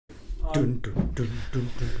In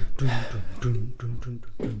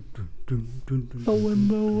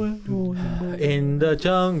the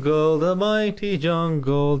jungle, the mighty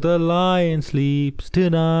jungle, the lion sleeps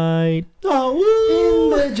tonight. In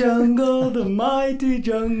the jungle, the mighty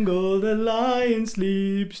jungle, the lion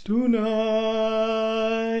sleeps tonight.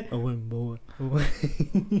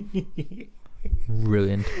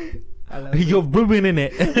 Brilliant. You're ruining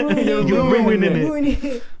it. You're ruining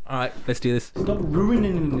it. Alright, let's do this. Stop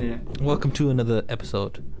ruining it. Welcome to another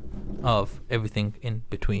episode of Everything in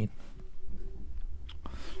Between.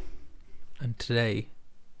 And today,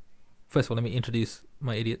 first of all, let me introduce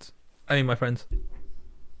my idiots. My friends.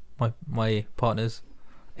 My partners.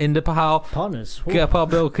 Inda Pahal. Partners? Gapa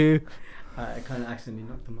Bilku. I kind of accidentally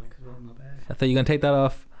knocked the mic as well, my bad. I thought you were going to take that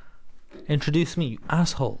off. Introduce me, you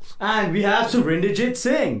assholes. And we have Surinderjit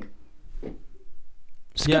Singh.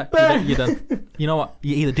 Yeah, you're done. You know what?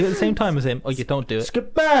 You either do it at the same time as him or you don't do it.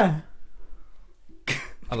 Skipper.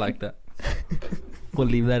 I like that. We'll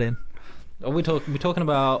leave that in. Are we talking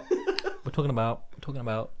about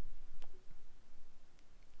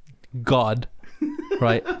God,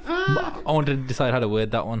 right? I wanted to decide how to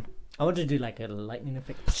word that one. I want to do like a lightning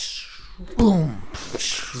effect. Boom.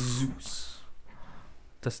 Zeus.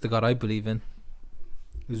 That's the God I believe in.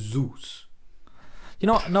 Zeus. You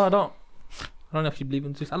know what? No, I don't actually believe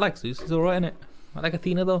in Zeus. I like Zeus. He's alright, innit? I like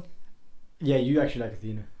Athena though. Yeah, you actually like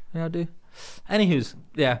Athena. Yeah, I do. Anywho's,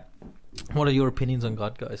 yeah. What are your opinions on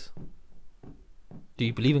God, guys? Do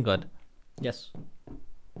you believe in God? Yes.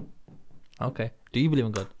 Okay. Do you believe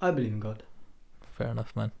in God? I believe in God. Fair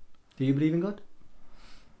enough, man. Do you believe in God?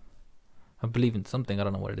 I believe in something. I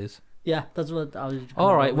don't know what it is. Yeah, that's what I was.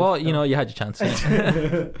 All right. Well, you know, you had your chance.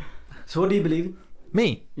 So what do you believe in?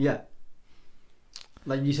 Me? Yeah.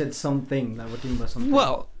 Like you said something. Like what do you mean by something?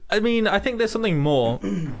 Well, I mean, I think there's something more.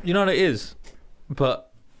 You know what it is,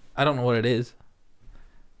 but I don't know what it is.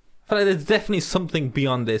 I feel like there's definitely something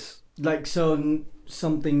beyond this. Like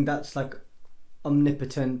something that's like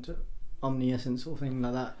omnipotent, omniscient sort of thing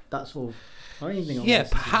like that. That's all. I don't even think. Yeah,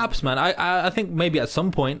 perhaps, man. I think maybe at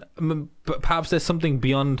some point, but perhaps there's something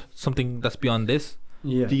beyond something that's beyond this.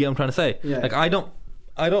 Yeah. Do you get what I'm trying to say? Yeah. Like I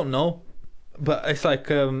don't know, but it's like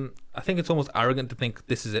I think it's almost arrogant to think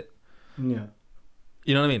this is it. Yeah.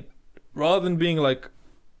 You know what I mean? Rather than being like,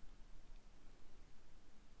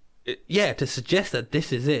 to suggest that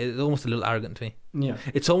this is it, it's almost a little arrogant to me. Yeah.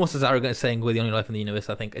 It's almost as arrogant as saying we're the only life in the universe.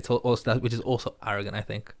 I think it's also that, which is also arrogant. I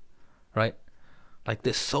think, right? Like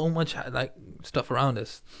there's so much like stuff around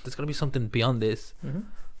us. There's gotta be something beyond this. Mm-hmm.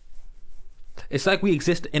 It's like we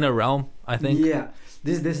exist in a realm. I think. Yeah.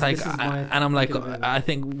 This Like, is my and I'm like, thinking of it. I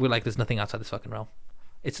think we're like, there's nothing outside this fucking realm.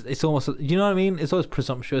 It's almost, you know what I mean? It's always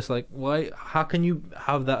presumptuous. Like, why? How can you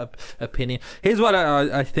have that opinion? Here's what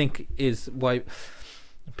I think is why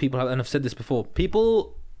people have, and I've said this before.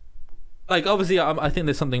 People, like, obviously, I think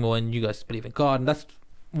there's something more, and you guys believe in God, and that's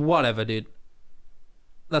whatever, dude.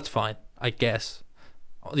 That's fine, I guess.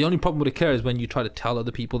 The only problem with it is when you try to tell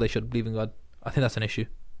other people they should believe in God. I think that's an issue.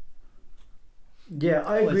 Yeah,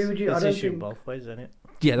 I agree with you. I It's don't issue think... both ways, isn't it?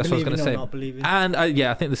 Yeah, that's what I was going to say. Not believing. And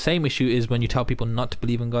I think the same issue is when you tell people not to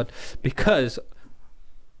believe in God, because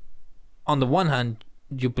on the one hand,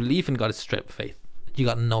 your belief in God is straight up faith. You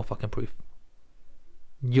got no fucking proof.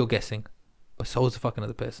 You're guessing, but so is the fucking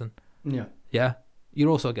other person. Yeah. Yeah, you're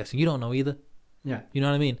also guessing. You don't know either. Yeah. You know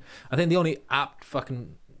what I mean? I think the only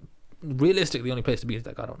realistic, the only place to be is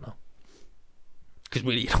like, I don't know. Because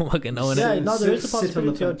really, you don't fucking know. Yeah, Innit? no, there is a Sit on the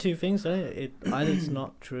possibility of fence. two things. Isn't it? Either it's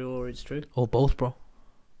not true or it's true. Or both, bro.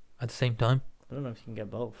 At the same time. I don't know if you can get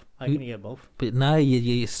both. How You- can you get both? But now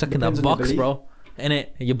you're stuck in that Depends on your box, belief. bro. Innit?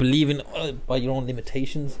 You believe in by your own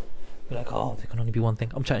limitations. You're like, oh, there can only be one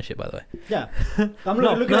thing. I'm chatting shit, by the way. Yeah. I'm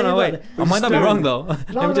No, looking at you wait. like- I might not be wrong, though.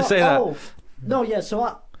 Let me just say that. No, yeah.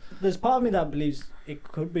 So there's part of me that believes it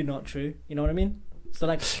could be not true. You know what I mean? So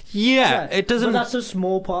like, Yeah, it doesn't... But that's a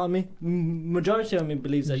small part of me. Majority of me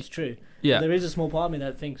believes that it's true. Yeah. There is a small part of me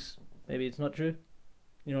that thinks maybe it's not true.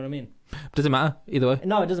 You know what I mean? Doesn't matter, either way.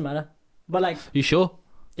 No, it doesn't matter. But like, You sure?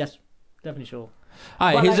 yes, definitely sure.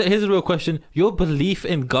 Alright, But here's a real question. Your belief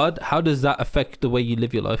in God, how does that affect the way you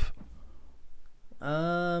live your life?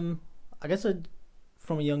 I guess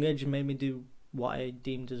from a young age, it made me do what I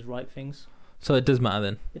deemed as right things. So it does matter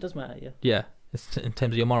then? It does matter, yeah. Yeah. It's in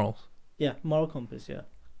terms of your morals. Yeah, moral compass, yeah.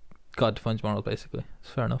 God defines morals, basically.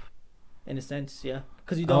 It's fair enough. In a sense, yeah.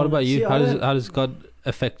 Because you And don't. what about you? See, How I does God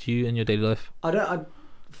affect you in your daily life?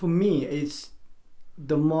 For me, it's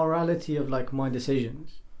the morality of like my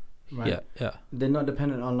decisions. Right? Yeah. They're not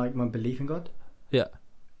dependent on like my belief in God. Yeah.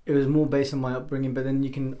 It was more based on my upbringing, but then you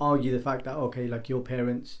can argue the fact that okay, like your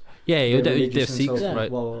parents, Yeah, they're they're religious and Sikhs, so forth, right?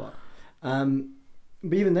 blah, blah, blah.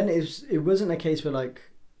 But even then, it wasn't a case where like,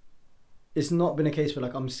 it's not been a case where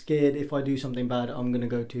like I'm scared if I do something bad, I'm gonna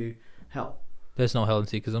go to hell. There's no hell in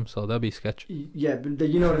Sikhism, so that'd be sketch. Yeah, but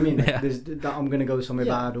you know what I mean. Like, Yeah. there's that I'm gonna go somewhere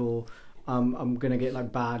Yeah. bad, or I'm gonna get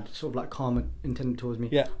like bad sort of like karma intended towards me.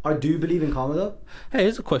 Yeah. I do believe in karma though. Hey,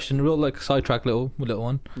 here's a question, real like sidetrack little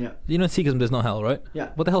one. Yeah. You know in Sikhism there's no hell, right?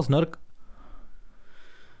 Yeah. What the hell's Narak?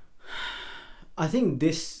 I think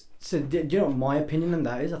this. So do you know what my opinion on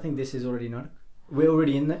that is? I think this is already not. We're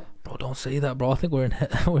already in there. Bro, don't say that, bro. I think we're in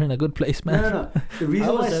we're in a good place, man. No. The I reason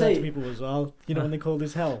why I always say that to say people as well. You know when they call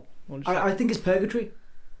this hell. I think it's purgatory.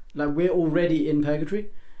 Like we're already in purgatory.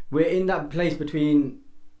 We're in that place between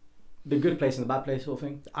the good place and the bad place, sort of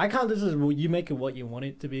thing. I can't. This is you make it what you want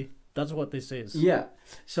it to be. That's what this is. Yeah.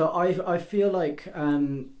 So I feel like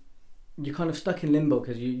you're kind of stuck in limbo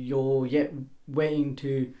because you're yet waiting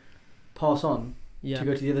to pass on Yeah. to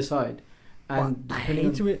go to the other side. And I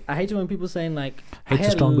depending hate it. I hate it when people saying like. Hate's I a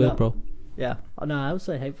had strong lo- word, bro. Yeah. Oh, no, I would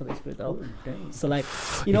say hate for this bit though. Oh, damn. So like,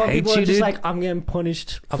 He you know, hates people are you, just dude. like, I'm getting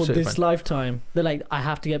punished for Absolutely this fine. lifetime. They're like, I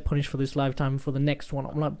have to get punished for this lifetime for the next one.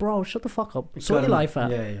 I'm like, bro, shut the fuck up. Sort your life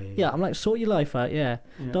out. Yeah. Yeah, I'm like, sort your life out. Yeah.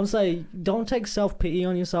 Don't take self pity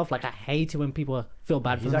on yourself. Like, I hate it when people feel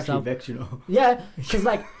bad for He's actually themselves. vexed, you know. Yeah, because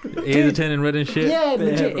like, Ears are turning red and shit. yeah, Yeah,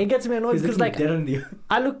 legit, bro. it gets me annoyed He's because looking like, dead on you.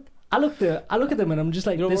 I look at them and I'm just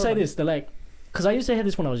like, You're they right, say man. this. They're like, because I used to hear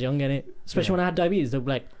this when I was young, innit? Especially Yeah. when I had diabetes. They're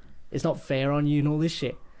like, it's not fair on you and all this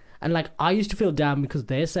shit. And like, I used to feel down because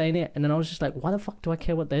they're saying it, and then I was just like, why the fuck do I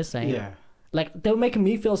care what they're saying? Yeah. Like, they were making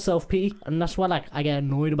me feel self pity, and that's why like I get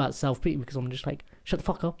annoyed about self pity because I'm just like, shut the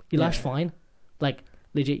fuck up. Your life's Yeah. fine. Like,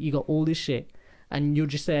 legit, you got all this shit, and you're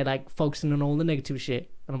just there like focusing on all the negative shit.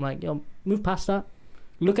 And I'm like, yo, move past that.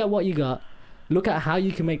 Look at what you got. Look at how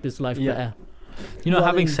you can make this life Yeah. better. You know, Well,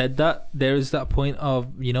 having then- said that, there is that point of,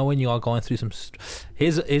 you know, when you are going through some.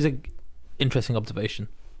 Here's a interesting observation.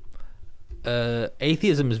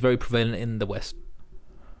 Atheism is very prevalent in the West.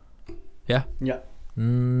 Yeah. Yeah.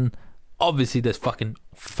 Obviously, there's fucking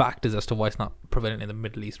factors as to why it's not prevalent in the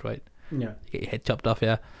Middle East, right? Yeah. You get your head chopped off,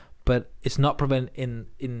 yeah. But it's not prevalent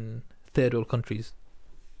in third world countries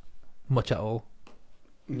much at all,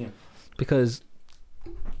 Yeah. because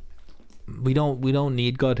we don't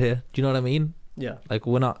need God here. Do you know what I mean? Yeah. Like,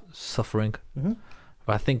 we're not suffering. Mm-hmm.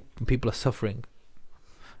 But I think when people are suffering,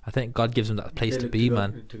 I think God gives them that place They to look be, God,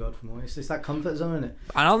 man. To God for more. It's that comfort zone, isn't it?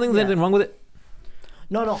 I don't think there's Yeah. anything wrong with it.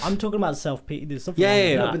 No, I'm talking about self pity. There's something. Yeah, wrong yeah,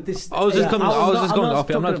 with yeah. that. But this. I was just coming. I was just going off.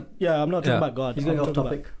 I'm not. Yeah, I'm not talking Yeah. about God. He's going I'm off talking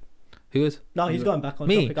about- topic. Who is No, he's going back on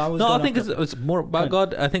me? topic. I was No, I going think off topic. it's more about Good.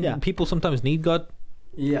 God. I think Yeah. people sometimes need God.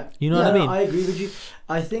 Yeah. You know what I mean? I agree with you.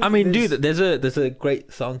 I think. I mean, there's- dude, there's a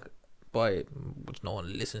great song by which no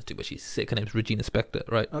one listens to, but she's sick. Her name's Regina Spektor,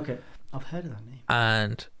 right? Okay, I've heard of that name.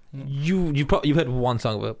 And Mm. you've heard one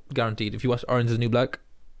song of her, guaranteed. If you watch Orange Is the New Black,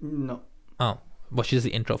 No. well, she does the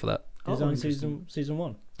intro for that. He's Oh, on interesting. season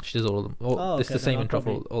 1. She does all of them. Oh, It's the same then I intro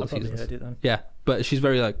probably- for all I the probably seasons. heard it then. Yeah, but she's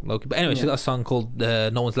very like low key. But anyway, she's Yeah. got a song called "No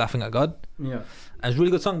One's Laughing at God." Yeah. And it's a really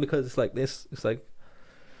good song because it's like this. It's like,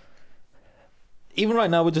 even right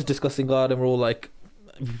now we're just discussing God and we're all like,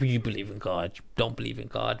 we believe in God, don't believe in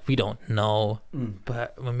God, we don't know. Mm.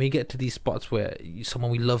 But when we get to these spots where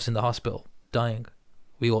someone we love's in the hospital dying,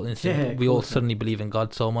 we all instantly, Yeah, of we all course, man. suddenly believe in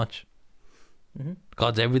God so much. Mm-hmm.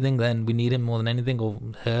 God's everything. Then we need Him more than anything, or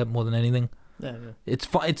her more than anything. Yeah, yeah. It's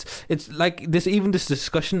fun. It's like this. Even this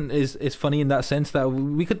discussion is funny in that sense that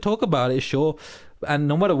we could talk about it, sure. And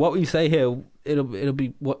no matter what we say here, it'll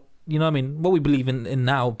be what, you know what I mean, what we believe in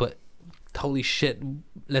now. But holy shit,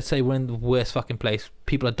 let's say we're in the worst fucking place.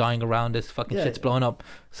 People are dying around us. Fucking Yeah, shit's yeah. blowing up.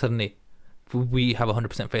 Suddenly, we have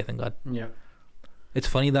 100% faith in God. Yeah. It's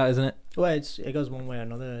funny that, isn't it? Well, it goes one way or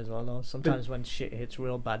another as well, though. Sometimes when shit hits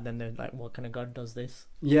real bad, then they're like, what kind of God does this?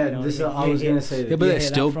 Yeah. You know This what is, I mean? I was Yeah, gonna say. Yeah, That. but You it's hear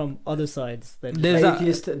that still- from other sides. Then There's that.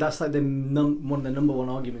 Atheist. That's like the one of the number one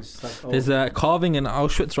arguments. It's like, oh, There's a carving in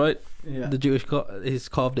Auschwitz, right? yeah. The Jewish he's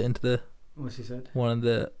carved it into the What's he said? one of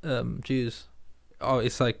the Jews. Oh,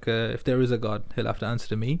 it's like if there is a God, he'll have to answer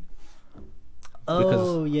to me,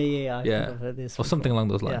 oh, yeah. I think yeah, I've heard this or something before. along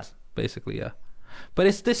those lines. Basically, yeah. But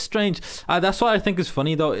it's this strange. That's what I think is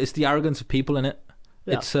funny, though. It's the arrogance of people in it.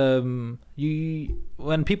 Yeah. It's you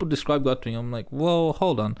when people describe God to me, I'm like, whoa,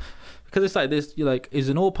 hold on, because it's like this. You're like, is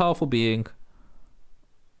an all-powerful being,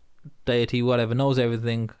 deity, whatever, knows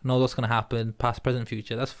everything, knows what's gonna happen, past, present,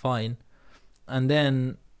 future. That's fine. And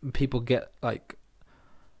then people get like,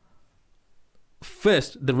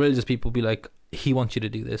 first the religious people be like, he wants you to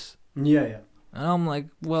do this. Yeah. And I'm like,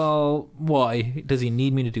 well, why does he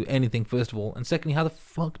need me to do anything, first of all? And secondly, how the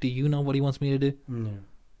fuck do you know what he wants me to do? Yeah.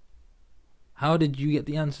 How did you get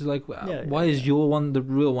the answers? Like, Yeah, why yeah, is your one the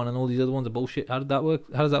real one and all these other ones are bullshit? How did that work?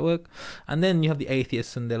 How does that work? And then you have the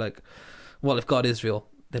atheists, and they're like, well, if God is real,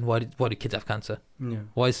 then why do kids have cancer? Yeah.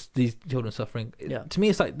 Why is these children suffering? Yeah. To me,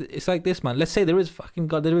 it's like this, man. Let's say there is fucking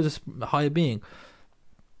God, there is a higher being.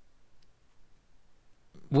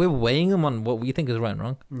 We're weighing them on what we think is right and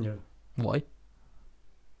wrong. Yeah. Why?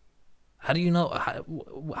 How do you know?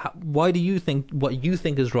 Why do you think what you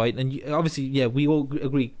think is right? And obviously, yeah, we all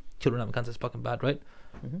agree children having cancer is fucking bad, right?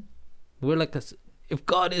 Mm-hmm. We're like this. If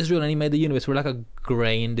God is real and He made the universe, we're like a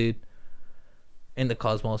grain, dude, in the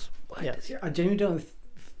cosmos. Yeah. See, I genuinely don't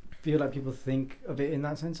feel like people think of it in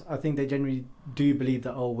that sense. I think they generally do believe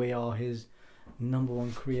that, oh, we are His number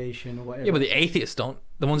one creation or whatever. Yeah, but the atheists don't.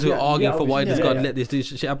 The ones who Yeah, are arguing yeah, for why does obviously, God yeah. let this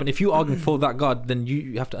shit happen. If you're arguing for that God, then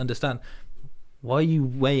you have to understand. Why are you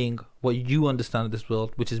weighing what you understand of this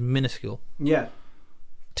world, which is minuscule, Yeah.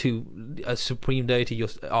 to a supreme deity you're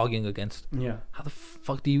arguing against? Yeah. How the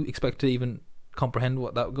fuck do you expect to even comprehend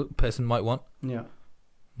what that person might want? Yeah.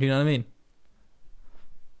 Do you know what I mean?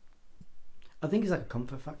 I think it's like a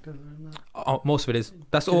comfort factor. Isn't that? Most of it is.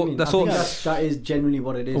 That's Do you know what I all. mean? That's I all. think that is generally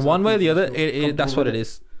what it is. One I way or think the other, you're that's what it comfortable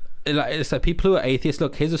is. It's like people who are atheists.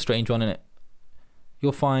 Look, here's a strange one in it.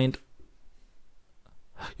 You'll find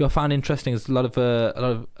interesting is a lot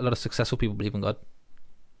of successful people believe in God. with it.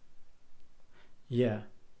 Yeah.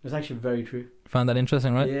 That's actually very true. Find that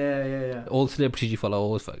interesting, right? Yeah, yeah, yeah. All the celebrities you follow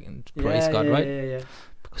always fucking praise Yeah, God, yeah, right? Yeah, yeah.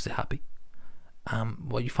 Because they're happy.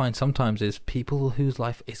 What you find sometimes is people whose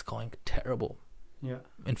life is going terrible Yeah.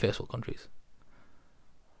 in first world countries.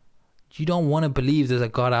 You don't want to believe there's a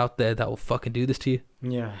God out there that will fucking do this to you.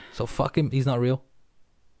 Yeah. So fuck him. He's not real.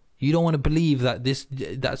 You don't want to believe that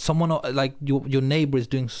that someone like your neighbor is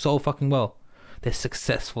doing so fucking well. They're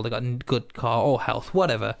successful. They got a good car or health,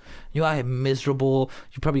 whatever. You are miserable.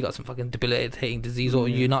 You probably got some fucking debilitating disease, or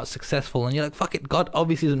Yeah. you're not successful, and you're like, fuck it. God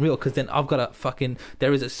obviously isn't real, because then I've got a fucking.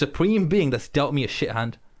 There is a supreme being that's dealt me a shit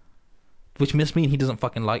hand, which must mean He doesn't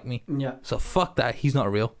fucking like me. Yeah. So fuck that. He's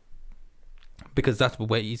not real. Because that's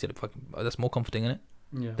way easier to fucking. That's more comforting in it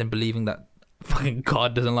Yeah. than believing that fucking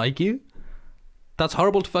God doesn't like you. That's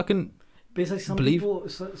horrible to fucking. But it's like some believe- people.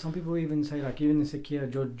 Some people even say like even the Sakya,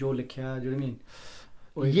 Jo Likya. Do you know what I mean?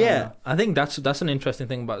 Or you Yeah, kinda- I think that's an interesting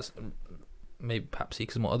thing about maybe perhaps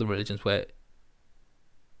Sikhism or other religions where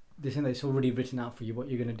They say that it's already written out for you what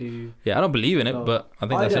you're gonna do. I don't believe in it, No. but I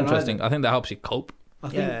think I that's don't interesting. either. I think that helps you cope. I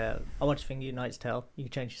think. Yeah, I watched Finger Unite's Tale. You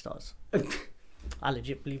can change your stars. I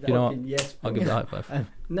legit believe that. You know what? Fucking yes. I'll give it a high five.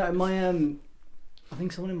 No, my I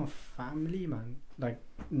think someone in my family, man, like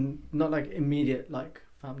not like immediate like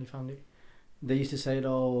family. They used to say,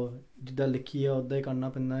 "Oh, the Likia, they got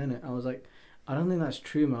up in there." Innit? I was like, I don't think that's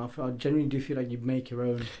true, man. I genuinely do feel like you make your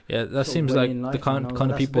own. Yeah, that sort of seems way like in the life, kind man. I was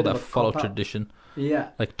kind like, of that's a people bit that of a follow cop-out. tradition, Yeah,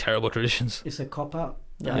 like terrible traditions. it's a cop out,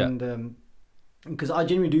 Yeah. and because I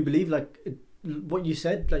genuinely do believe like what you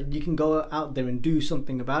said, like you can go out there and do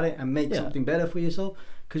something about it and make Yeah. something better for yourself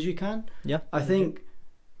because you can. Yeah. I think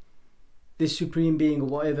this supreme being or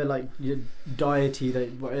whatever, like your deity,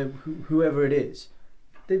 that whatever, whoever it is,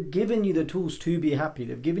 they've given you the tools to be happy.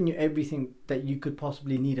 They've given you everything that you could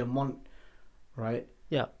possibly need and want, right?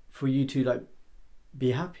 Yeah. For you to like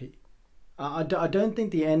be happy. I don't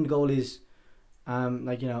think the end goal is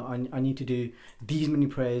like, you know, I need to do these many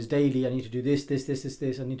prayers daily. I need to do this.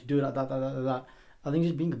 I need to do that. I think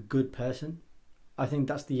just being a good person. I think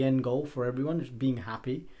that's the end goal for everyone, just being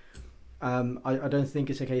happy. I don't think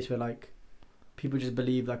it's a case where like people just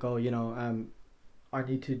believe like, oh, you know, I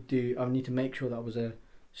need to make sure that I was a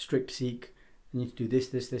strict Sikh. I need to do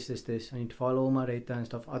this. I need to follow all my Reta and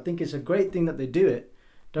stuff. I think it's a great thing that they do it.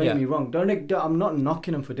 Don't get me wrong. I'm not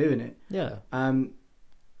knocking them for doing it. Yeah.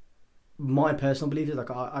 My personal belief is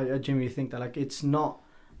like I genuinely think that like it's not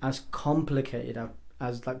as complicated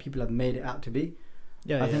as like people have made it out to be.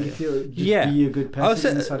 Yeah. I think if you just Yeah. be a good I would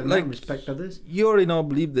person say, inside and like, out, respect others. You already know I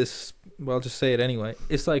believe this. Well, I'll just say it anyway.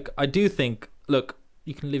 It's like I do think. Look,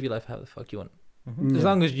 you can live your life how the fuck you want. Mhm. As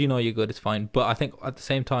long as you know you're good, it's fine. But I think at the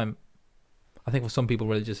same time, I think for some people,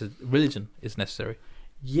 religion is necessary.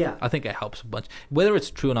 Yeah. I think it helps a bunch. Whether it's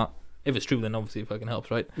true or not, if it's true, then obviously it fucking helps,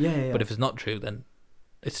 right? Yeah. But if it's not true, then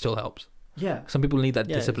it still helps. yeah. Some people need that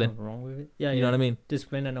Yeah, there's discipline. nothing wrong with it. Yeah, You know what I mean?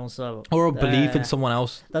 Discipline and also Or a belief in Uh, someone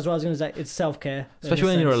else, that's what I was gonna say. It's self-care, especially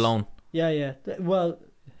when you're alone. Yeah. Well,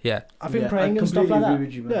 Yeah, I've been Yeah, praying I and stuff completely like that. agree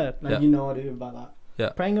with you, man. Yeah. Like Yeah. you know what I do about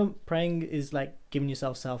that. Praying is like giving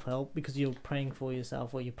yourself self-help because you're praying for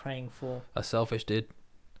yourself or you're praying for. a selfish dude.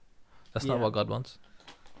 That's not Yeah. what God wants.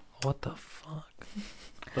 What the fuck?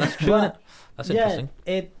 But that's true. But, innit? That's yeah, interesting.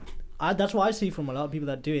 that's what I see from a lot of people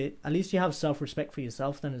that do it. At least you have self-respect for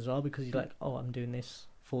yourself then as well, because you're like, oh, I'm doing this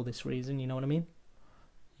for this reason. You know what I mean?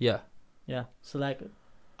 Yeah. Yeah. So like,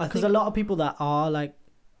 I because think a lot of people that are like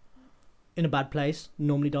in a bad place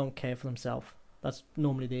normally don't care for themselves. That's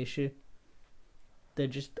normally the issue. They're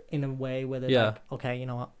just in a way where they're Yeah. like, okay, you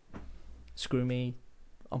know what? Screw me.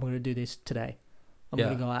 I'm going to do this today. I'm Yeah.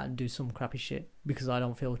 going to go out and do some crappy shit because I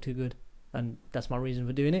don't feel too good. And that's my reason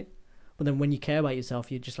for doing it. But then when you care about yourself,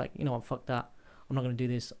 you're just like, you know what, fuck that. I'm not going to do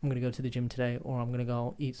this. I'm going to go to the gym today, or I'm going to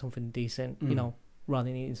go eat something decent, you know, rather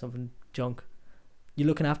than eating something junk. You're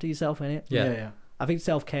looking after yourself, innit? Yeah. I think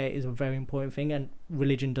self-care is a very important thing, and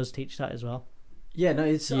religion does teach that as well. Yeah, no,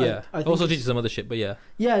 it's Yeah. I think also it's- teaches some other shit, but yeah.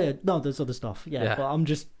 Yeah, no, there's other stuff. Yeah, but I'm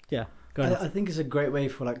just, going I think it's a great way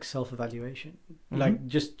for like self-evaluation, Mhm. like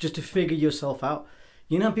just to figure yourself out.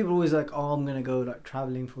 You know, how people always like, oh, I'm gonna go like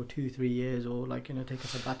traveling for 2-3 years, or like, you know, take a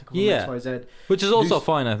sabbatical from Yeah. XYZ. Which is also Do-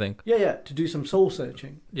 fine, I think. Yeah, to do some soul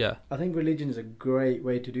searching. Yeah. I think religion is a great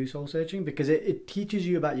way to do soul searching because it teaches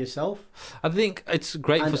you about yourself. I think it's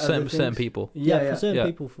great And for other certain things. people. for certain Yeah.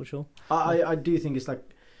 people, for sure. I do think it's like,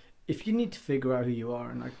 if you need to figure out who you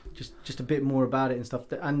are and like just a bit more about it and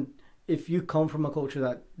stuff, and if you come from a culture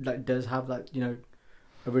that does have like, you know,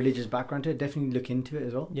 a religious background to it, definitely look into it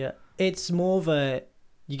as well. Yeah, it's more of a,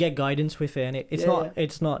 you get guidance with it, and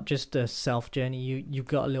it's not just a self journey. You've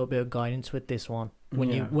got a little bit of guidance with this one when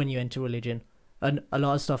you enter religion, and a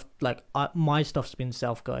lot of stuff like my stuff's been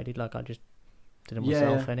self guided. Like I just did it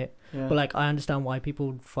myself, in it. Yeah. But like I understand why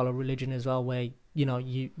people follow religion as well, where you know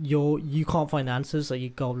you can't find answers, so you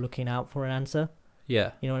go looking out for an answer.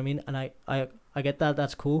 Yeah. You know what I mean? And I get that.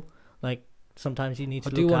 That's cool. Like sometimes you need to.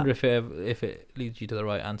 I do look wonder at, if it leads you to the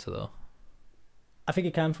right answer though. I think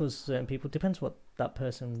it can for certain people. Depends what that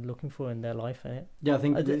person looking for in their life, innit? Yeah, I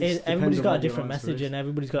think Everybody's got a different message, and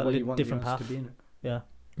everybody's got what a you want the different answer path. to be in it. Yeah,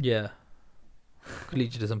 Yeah. Could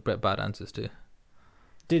lead you to some bad answers too.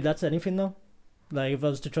 dude, that's anything though. Like if I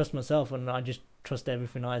was to trust myself and I just trust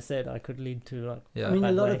everything I said, I could lead to like. Yeah. I mean, a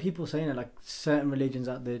bad lot way. of people saying it, like certain religions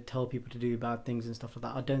out there tell people to do bad things and stuff like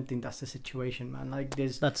that. I don't think that's the situation, man. Like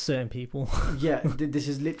there's That's certain people. this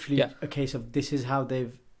is literally Yeah. a case of this is how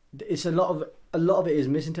they've. It's a lot of it is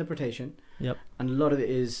misinterpretation. Yep. And a lot of it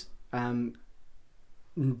is them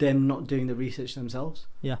not doing the research themselves.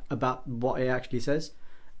 Yeah. About what it actually says.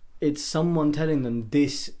 It's someone telling them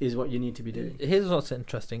this is what you need to be doing. Here's what's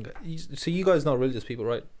interesting. So you guys know religious people,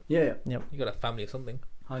 right? Yeah. You got a family or something.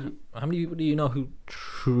 How do you- How many people do you know who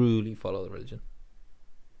truly follow the religion?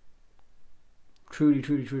 Truly,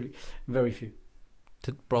 very few.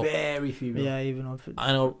 Bro, Very few. Bro. Yeah, even on.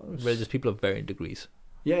 I know religious people of varying degrees.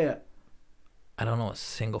 Yeah. I don't know a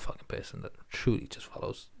single fucking person that truly just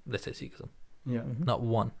follows, let's say, Sikhism. Yeah. Mhm. Not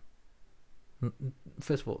one.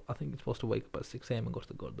 First of all, I think you're supposed to wake up at 6 a.m. and go to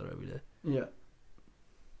the Gurdwara every day. Yeah.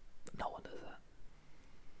 No one does that.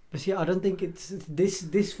 But see, I don't think it's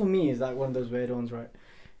this for me is like one of those weird ones, right?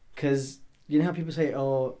 Because you know how people say,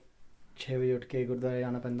 "Oh, 6 baje uth ke gurdwara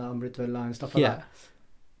aana penda, amrit vela," and stuff like Yeah. that.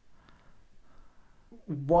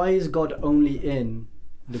 Why is God only in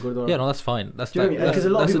the gurdwara? Yeah, no, that's fine. That's Do you know what I mean? that's, 'Cause a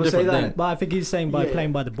lot of that's people say different that. thing. But I think he's saying by Yeah.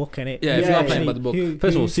 playing by the book, innit? Yeah, if Yeah, you're not yeah. playing by the book. Who-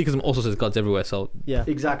 First of all, who- Sikhism also says God's everywhere, so Yeah.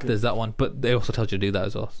 Exactly. there's that one. But they also tell you to do that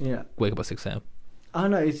as well. Yeah. Wake up at 6 a.m. I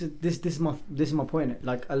don't know. It's this is my point. Innit?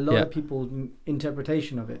 Like a lot Yeah. of people's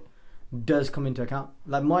interpretation of it does come into account.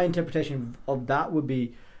 Like my interpretation of that would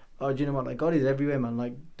be, oh, do you know what? Like God is everywhere, man.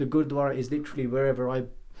 Like the Gurdwara is literally wherever I.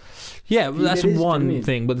 Yeah, but Feel that's it is, do you know what I one mean?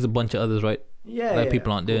 thing, but there's a bunch of others, right? Yeah. Like yeah,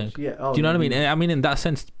 people of aren't course. doing. Yeah. Oh, Do you know what I mean? And I mean, in that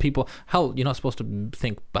sense, people, hell, you're not supposed to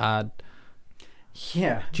think bad.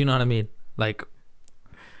 Yeah. Do you know what I mean? Like,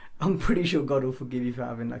 I'm pretty sure God will forgive you for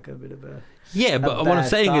having like a bit of a yeah, but what I'm bad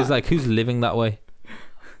saying is, start. like, who's living that way?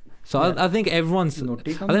 So Yeah. I think everyone's.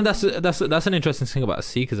 naughty. I think that's an interesting thing about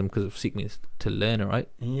Sikhism, because Sikh means to learn, right?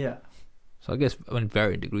 Yeah. So I guess in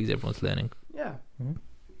varying degrees, everyone's learning, Yeah.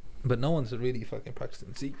 but no one's really fucking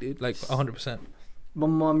practicing Sikh, dude. Like 100%. My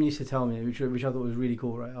mom used to tell me, which I thought was really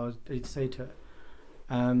cool, right? I'd say to her,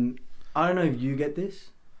 I don't know if you get this,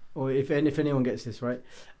 or if anyone gets this, right?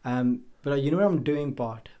 But like, you know when I'm doing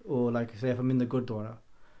part, or like say if I'm in the Gurdwara,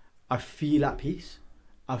 I feel at peace.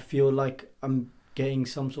 I feel like I'm getting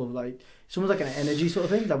some sort of like, it's almost like an energy sort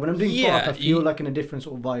of thing. Like when I'm doing Yeah, part, I feel like in a different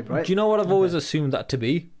sort of vibe, right? Do you know what I've Okay. always assumed that to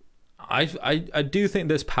be? I do think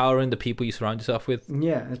there's power in the people you surround yourself with.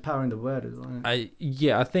 Yeah, there's power in the word as well. Isn't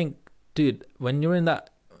it? I think, dude, when you're in that,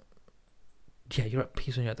 you're at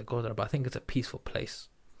peace when you're at the Gurdwara, but I think it's a peaceful place.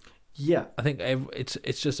 Yeah. I think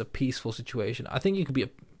it's just a peaceful situation. I think you could be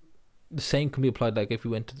the same can be applied like if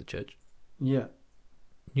you went to the church. Yeah.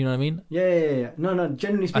 You know what I mean? Yeah. No.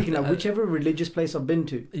 Generally speaking, like whichever religious place I've been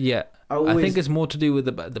to, Yeah. I think it's more to do with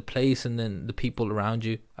the place and then the people around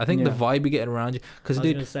you. I think the vibe you get around you. Because, I was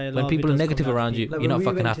dude, gonna say, a lot when of people it are does come negative down to around you, people. like you're when not we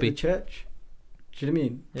fucking went happy. to the church. Do you know what I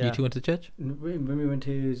mean? Yeah. You two went to church? When we went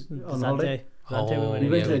to on Zante. holiday, Zante we Oh, went we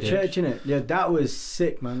in. went yeah, to we the did. church, innit? Yeah, that was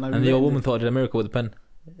sick, man. Like, And we the old went woman in thought I did a miracle with a pen.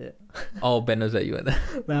 Yeah. Oh, Ben knows that you went there.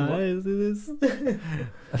 Nah, What? let's do this.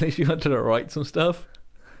 I think she wanted to write some stuff,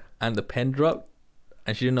 and the pen dropped,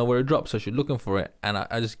 and she didn't know where it dropped, so she was looking for it, and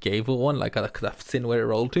I just gave her one, like, because I've seen where it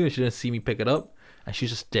rolled to, and she didn't see me pick it up, and she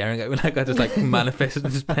was just staring at me like I just like manifested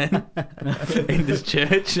this pen in this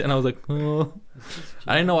church, and I was like, oh.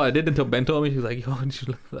 I didn't know what I did until Ben told me. She was like, yo, you should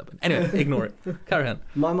look for that pen. Anyway, ignore it. Carry on.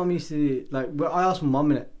 My mum used to like. Well, I asked my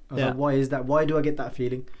mum in it. I was Yeah. like, "Why is that? Why do I get that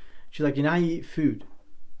feeling?" She's like, "You know how you eat food,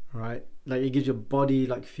 right? Like it gives your body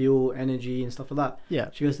like fuel, energy, and stuff like that." Yeah.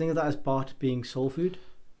 She goes, "Think of that as part of being soul food.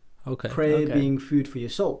 Okay. Prayer Okay. being food for your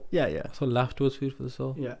soul." Yeah. So laughter was food for the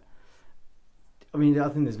soul. Yeah. I mean, I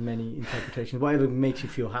think there's many interpretations. Whatever makes you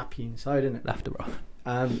feel happy inside, isn't it? Laughter, bro.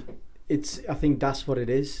 I think that's what it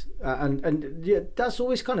is, and yeah, that's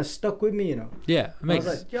always kind of stuck with me, you know. Yeah, it makes. I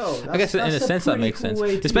was like, yo, I guess in a that's sense that pretty makes cool sense,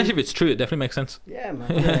 way to especially be- if it's true. It definitely makes sense. Yeah,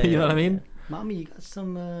 man. You know what I mean? Mommy, you got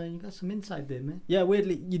some insight there, man. Yeah,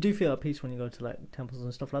 weirdly, you do feel at peace when you go to like temples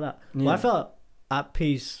and stuff like that. Well, Yeah. I felt at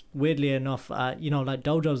peace, weirdly enough, at, you know, like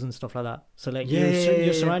dojos and stuff like that. So like Yeah, you're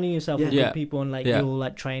yeah. surrounding yourself with Yeah. good people and like Yeah. you're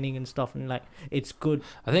like training and stuff, and like it's good.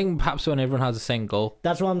 I think perhaps when everyone has the same goal.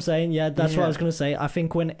 That's what I'm saying. Yeah, that's what I was Yeah. gonna say. I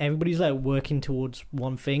think when everybody's like working towards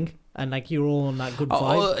one thing and like you're all on that good vibe,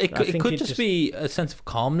 Oh, it I could, it think could just be a sense of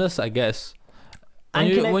calmness, I guess.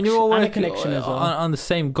 And When you're all and a working connection as well. on the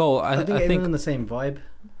same goal, I think everyone's on the same vibe.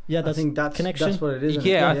 Yeah, I that's think that's connection. That's what it is. isn't it?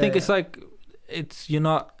 yeah, I think it's like you're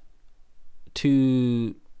not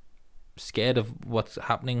too scared of what's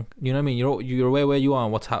happening. You know what I mean? You're aware where you are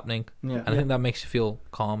and what's happening. yeah, And I think that makes you feel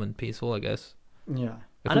calm and peaceful, I guess. yeah.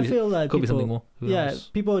 It And I could be, feel like could be people, something more. Who yeah, knows?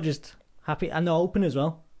 people are just happy and they're open as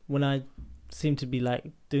well. When I seem to be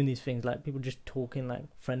like doing these things, like people just talking like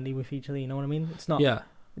friendly with each other. You know what I mean? It's not. Yeah,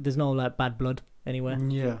 There's no like bad blood anywhere.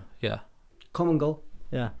 Yeah. yeah. Common goal.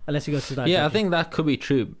 Yeah, unless you go to that. Yeah, I think that could be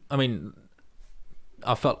true. I mean,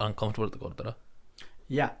 I felt uncomfortable at the Gurdwara.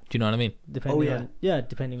 Yeah. Do you know what I mean? Depending yeah. on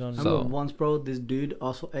depending on. I So- remember once, bro, this dude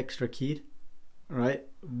also extra keyed. Right?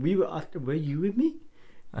 We were were you with me?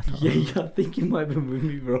 Yeah, I think you might have been with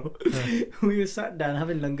me, bro. Yeah. We were sat down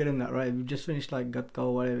having langar and that, right? We just finished like Gatka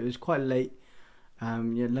or whatever. It was quite late.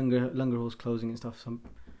 Yeah, langar hall's closing and stuff. So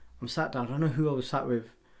I'm sat down. I don't know who I was sat with.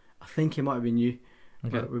 I think it might have been you.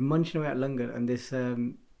 Okay. Right, we're munching away at langar, and this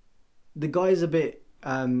the guy's a bit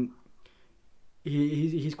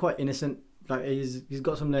he's quite innocent. Like he's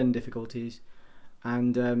got some learning difficulties,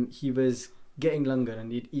 and he was getting langar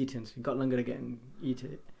and he'd eaten. So he got langar again, eat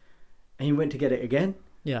it, and he went to get it again.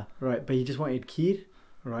 Yeah. Right, but he just wanted kheer,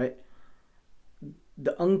 right?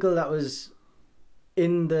 The uncle that was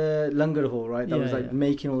in the langar hall, right, that was Yeah, like yeah.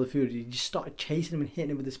 making all the food, he just started chasing him and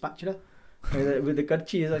hitting him with the spatula. With the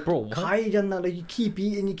karchi. He's like, Bro, what? "Khai janna," like you keep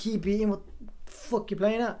eating, what the fuck you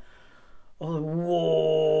playing at? Oh,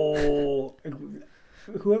 whoa.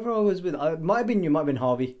 Whoever I was with, might have been you, might have been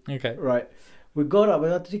Harvey. Okay. Right. We got up, I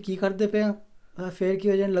thought, "Ki karde pe hain? Fair ki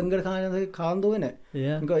ho jaye, langar khaan do, innit?"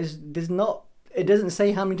 Yeah. Guys, it doesn't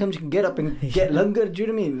say how many times you can get up and get langar. Do you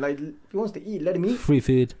know what I mean? Like, if he wants to eat, let him eat, Free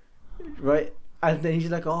food. right? And then he's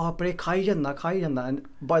like, "Oh, pre khai janda." And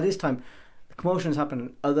by this time, the commotions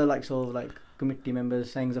happen. Other like sort of like committee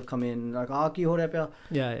members, sayings have come in, like, "Ah, ki ho raha pya?"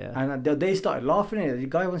 Yeah. And they started laughing at it. The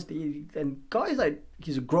guy wants to eat, and guy's like,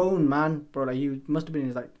 he's a grown man, bro. Like he must have been in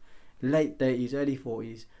his like late 30s, early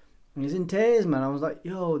 40s. And he's in tears, man. I was like,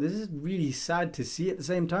 yo, this is really sad to see at the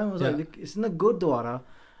same time. I was Yeah. like, it's not good, Dwara.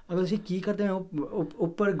 I was like, ki karte hain?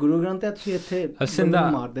 Uppar Guru Granth hai, tusi itthe I've seen bandu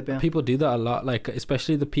that. maarde pe hain." People do that a lot, like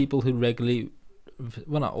especially the people who regularly,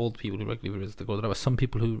 well, not old people who regularly visit the Gurdwara, but some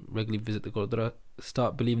people who regularly visit the Gurdwara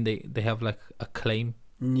start believing they have like a claim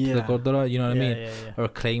to the Gurdwara. You know what I mean? Yeah. Or a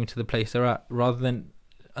claim to the place they're at, rather than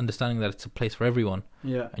understanding that it's a place for everyone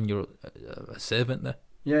Yeah. and you're a servant there.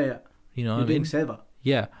 Yeah. You know You're what I doing mean? seva.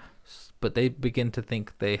 Yeah. But they begin to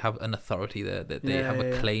think they have an authority there, that they have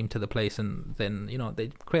a claim to the place, and then, you know, they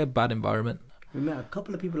create a bad environment. We met a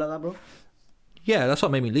couple of people like that, bro. Yeah, that's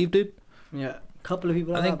what made me leave, dude. Yeah. A couple of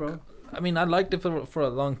people I like that, think- bro. I mean, I liked it for a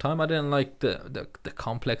long time. I didn't like the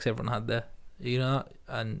complex everyone had there, you know?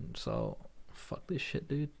 And so, fuck this shit,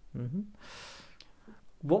 dude. Mm-hmm.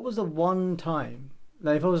 What was the one time,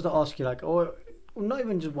 like if I was to ask you, like, or not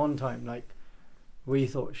even just one time, like, where you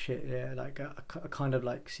thought, shit, yeah, like I kind of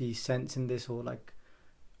like see sense in this, or like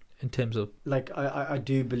In terms of, I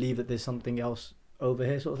do believe that there's something else over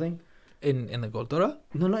here sort of thing. In the Gurdwara?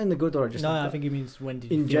 No, not in the Gurdwara. Just No, like I that. think it means when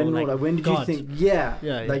did you In feel general, like when did God. you think? Yeah,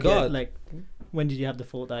 Yeah, like God. like when did you have the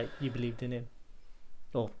thought that you believed in him?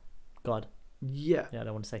 Oh, God. yeah. Yeah, I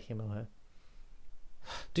don't want to say him or her.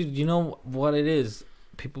 Dude, you know what it is?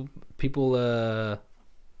 People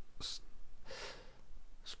s-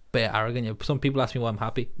 bit arrogant. Yeah. Some people ask me why I'm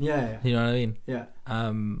happy. Yeah, You know what I mean? yeah.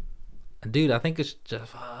 And dude, I think it's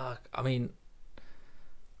just fuck. I mean,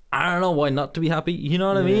 I don't know why not to be happy. You know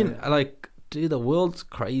what I mean? Yeah. Like, dude, the world's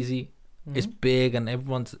crazy. It's Mhm. big and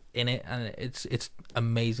everyone's in it, and it's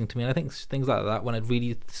amazing to me. And I think things like that, when I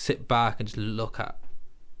really sit back and just look at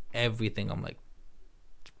everything, I'm like,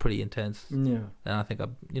 it's pretty intense. Yeah. And I think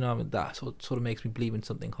that sort of makes me believe in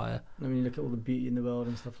something higher. I mean, you look at all the beauty in the world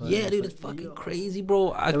and stuff like Yeah, that. dude, it's like, fucking yeah. crazy,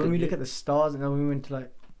 bro. And when we look at the stars, and then we went to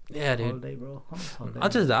like yeah, dude. holiday, bro. Holiday. I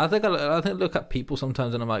just I think I look at people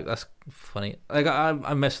sometimes and I'm like, that's funny. Like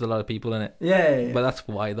I mess with a lot of people in it, Yeah. but that's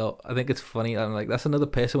why though. I think it's funny. I'm like, that's another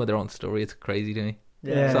person with their own story. It's crazy to me.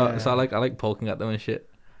 Yeah. So I like poking at them and shit.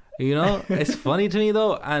 You know, it's funny to me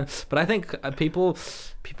though. But I think people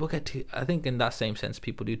get too. I think in that same sense,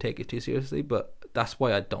 people do take it too seriously. But that's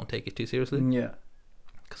why I don't take it too seriously. Yeah.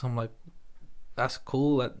 Because I'm like, that's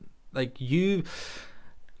cool. That like you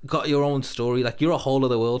got your own story. Like you're a whole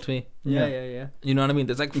other world to me. Yeah. You know what I mean?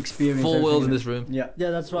 There's like Experience 4 worlds in everything. this room. Yeah. Yeah,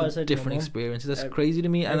 that's why I said to my Different mum, experiences. That's Ev- crazy to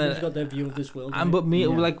me. And everyone's then, got their view of this world. but me, Yeah.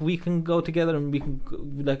 like we can go together and we can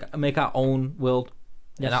like make our own world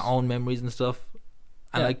and our own memories and stuff,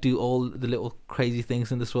 and Yeah. like do all the little crazy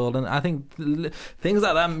things in this world. And I think things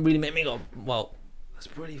like that really make me go, well, that's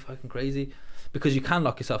pretty fucking crazy, because you can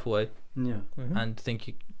lock yourself away Yeah. Mhm. and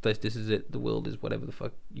think this is it. The world is whatever the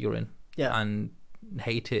fuck you're in, Yeah. and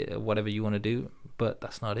hate it or whatever you want to do. But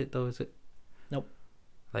that's not it, though, is it? Nope.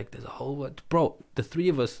 Like there's a whole lot, bro. The 3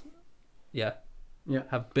 of us, Yeah.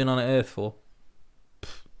 have been on Earth for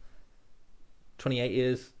 28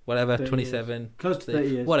 years, whatever, 30 27, Close to 30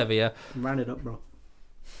 years. whatever. Yeah, Round it up, bro.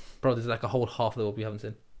 bro. There's like a whole half of the world we haven't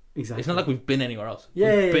seen. Exactly. It's not like we've been anywhere else.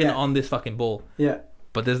 Yeah, we've yeah, been yeah. on this fucking ball. Yeah.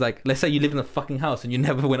 But there's like, let's say you live in a fucking house and you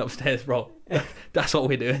never went upstairs, bro. That's what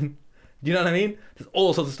we're doing. Do you know what I mean? There's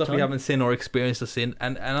all sorts of stuff we haven't seen or experienced or seen,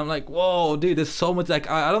 and I'm like, whoa, dude. There's so much. Like,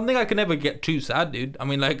 I don't think I can ever get too sad, dude. I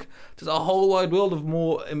mean, like, there's a whole wide world of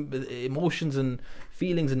more emotions and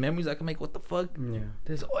feelings and memories I can make. What the fuck? Yeah.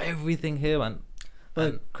 There's everything here, man. But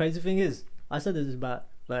And crazy thing is, I said this about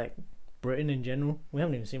like Britain in general. We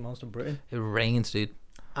haven't even seen most of Britain. it rains, dude.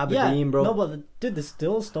 Aberdeen, bro. No, but dude, there's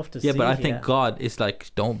still stuff to see. Yeah, but I here. think God is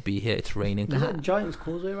like, don't be here. It's raining. There's a Giant's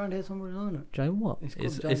Causeway around here somewhere, isn't it? Giant what? It's called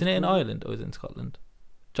Isn't Giant's it in Causeway. Ireland or is it in Scotland?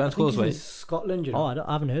 Giant's I think Causeway. It's in Scotland, you know. Oh,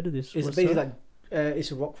 I haven't heard of this. It's What's basically that? like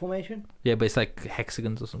it's a rock formation. Yeah, but it's like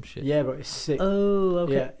hexagons or some shit. Yeah, bro. It's sick. Oh,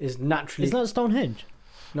 okay. Yeah, it's naturally. Isn't that Stonehenge?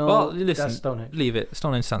 No, Well, listen, that's Stonehenge. Leave it.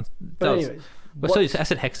 Stonehenge sounds. But That was, anyways, but so I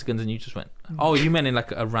said hexagons and you just went, oh, you meant in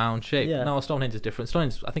like a round shape. Yeah. No, Stonehenge is different.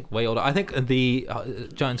 Stonehenge is, I think, way older. I think the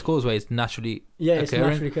Giant's Causeway is naturally, yeah, it's occurring,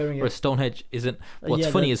 naturally occurring. Yeah. whereas Stonehenge isn't. What's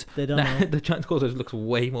Yeah, funny is they don't know. the Giant's Causeway looks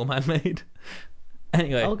way more man-made.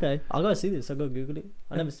 Anyway, Okay, I gotta see this. I gotta Google it.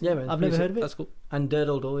 Yeah, man, I've it's never heard of it. that's cool. And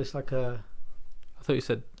Durdle Door is like a. I thought you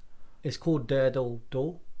said It's called Durdle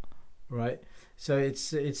Door, right? So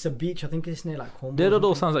it's a beach. I think it's near like Cornwall. or Diddle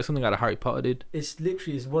something. sounds like something out of Harry Potter, dude. It's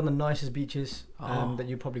literally it's one of the nicest beaches Oh. that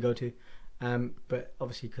you probably go to, but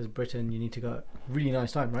obviously because Britain, you need to go really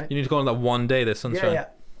nice time, right? You need to go on that one day there's sunshine. Yeah,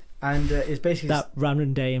 yeah. And it's basically That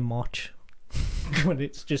random day in March when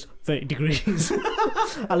it's just 30 degrees.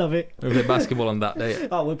 I love it. We play basketball on that day.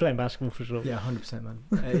 Oh, we're playing basketball for sure. yeah, 100%, man.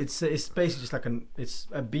 It's basically just like it's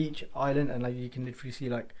a beach island, and like you can literally see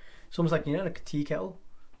like it's almost like like a tea kettle,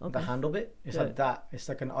 the Okay. handle bit. It's Yeah. like that. It's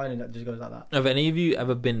like an island that just goes like that. Have any of you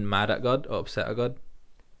ever been mad at God or upset at God?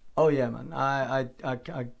 Oh yeah, man. I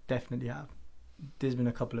definitely have. There's been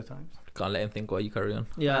a couple of times. Can't let him think while you carry on.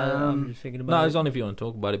 Yeah, I'm Um, just thinking No, about it's it. only if you want to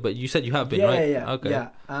talk about it. But you said you have been, yeah, right? yeah, Okay.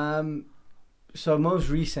 yeah. So most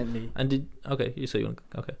recently, And you say you want?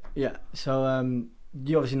 Okay. yeah. So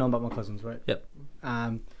you obviously know about my cousins, right? Yep.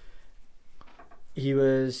 He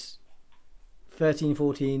was 13,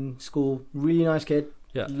 14, school, really nice kid.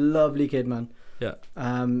 Yeah. Lovely kid, man. Yeah.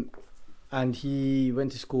 And he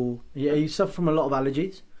went to school. He suffered from a lot of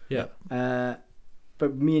allergies. Yeah.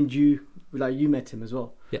 But me and you met him as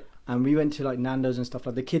well. Yeah. And we went to like Nando's and stuff.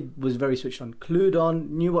 Like the kid was very switched on, clued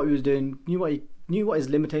on, knew what he was doing, knew what his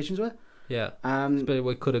limitations were. Yeah. Um, But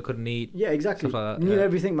we couldn't eat. yeah, exactly. Stuff like that, Knew yeah.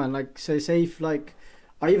 everything, man. Like, so safe. Like,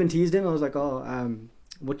 I even teased him. I was like,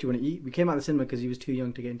 what do you want to eat? We came out of the cinema because he was too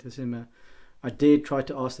young to get into the cinema. I did try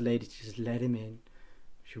to ask the lady to just let him in.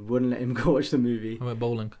 She wouldn't let him go watch the movie. I went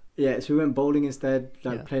bowling. Yeah, so we went bowling instead.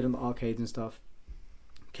 Like, Yeah. played on the arcades and stuff.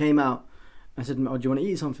 came out and said, "Oh, do you want to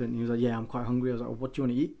eat something?" And he was like, "Yeah, I'm quite hungry." I was like, "Oh, what do you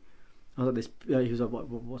want to eat?" I was like, "This." He was like,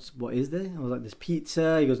 "What is there?" I was like, "There's pizza."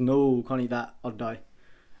 He goes, "No, can't eat that. I'll die."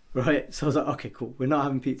 Right. So I was like, "Okay, cool. We're not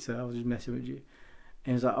having pizza. I was just messing with you."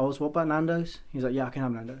 And he was like, "Oh, so what about Nando's?" He was like, "Yeah, I can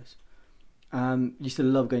have Nando's." Used to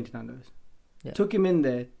love going to Nando's. Yeah. Took him in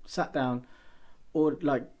there, sat down, or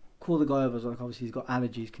like call the guy over. I was like, "Obviously he's got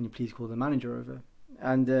allergies. Can you please call the manager over?"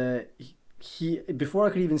 And he before I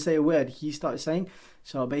could even say a word, he started saying,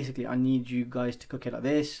 "So basically, I need you guys to cook it like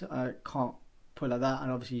this. I can't put it like that,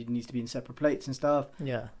 and obviously it needs to be in separate plates and stuff."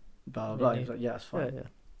 Yeah. Blah blah blah. He was like, "Yeah, that's fine." Yeah.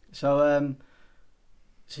 So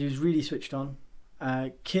so he was really switched on.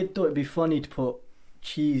 Kid thought it'd be funny to put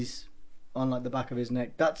cheese on like the back of his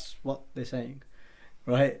neck. That's what they're saying,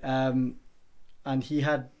 right? And he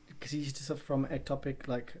had, because he used to suffer from ectopic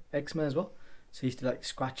like eczema as well, so he used to like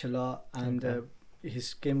scratch a lot, and his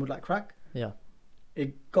skin would like crack. Yeah.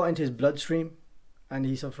 It got into his bloodstream, and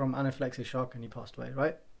he suffered from anaphylactic shock, and he passed away.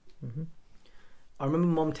 Right. Mm-hmm. I remember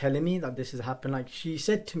Mom telling me that this has happened. Like she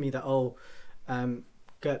said to me that, "Oh,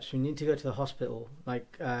 Gerps, we need to go to the hospital.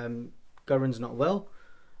 Like Gurren's not well."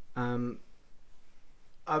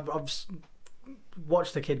 I've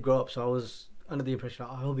watched the kid grow up, so I was under the impression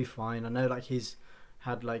that he'll be fine. I know like he's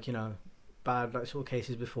had like, you know, bad like sort of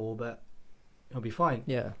cases before, but he'll be fine.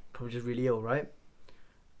 Yeah. Probably just really ill, right?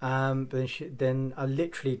 But then I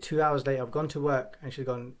literally 2 hours later, I've gone to work and she's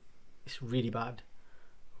gone, "It's really bad.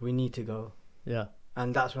 We need to go." Yeah.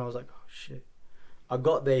 And that's when I was like, "Oh shit!" I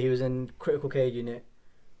got there. He was in critical care unit.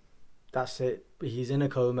 That's it. He's in a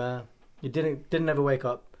coma. He didn't ever wake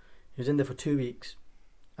up. He was in there for 2 weeks,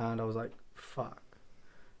 and I was like, "Fuck!"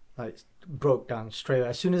 Like broke down straight away.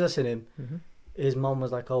 As soon as I seen him, Mm-hmm. his mom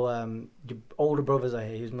was like, "Oh, your older brothers are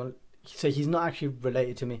here." So he's not actually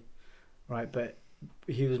related to me, right? But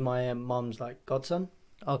he was my mom's like godson.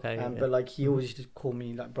 Okay. Yeah. But like he always used to call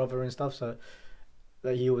me like brother and stuff. So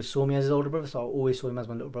like he always saw me as his older brother. So I always saw him as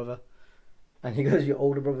my little brother. And he goes, "Your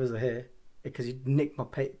older brothers are here," because he nicked my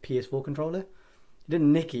PS4 controller. He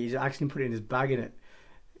didn't nick it. He actually put it in his bag in it.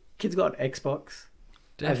 Kid's got an Xbox.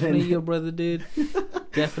 Definitely your brother, dude.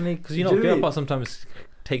 Definitely, because you know, Do you Grandpa sometimes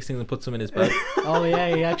takes things and puts them in his bag. Oh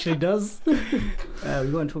yeah, he actually does. We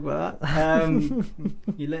want to talk about that.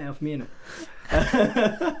 You let it off me, innit?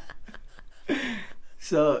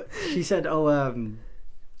 So she said, "Oh,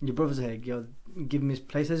 your brother's here. Yo, give him his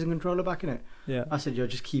PlayStation controller back in it." Yeah. I said, "Yo,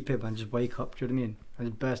 just keep it, man. Just wake up." Do you know what I mean? I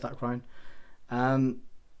just burst out crying.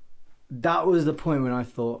 That was the point when I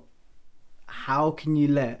thought, how can you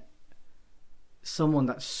let someone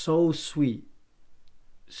that's so sweet,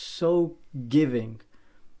 so giving,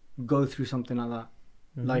 go through something like that?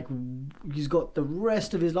 Mm-hmm. Like, he's got the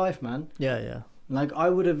rest of his life, man. Yeah. Like, I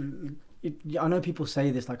would have... I know people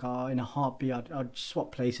say this, like, "Oh, in a heartbeat, I'd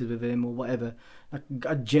swap places with him," or whatever. Like,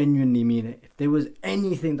 I genuinely mean it. If there was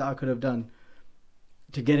anything that I could have done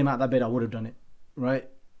to get him out of that bed, I would have done it, right?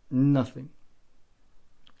 Nothing.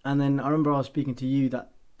 And then I remember I was speaking to you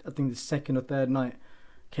that, I think the second or third night,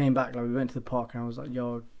 came back, like, we went to the park, and I was like,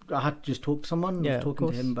 "Yo," I had to just talk to someone. Yeah, I was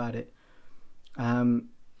talking to him about it. And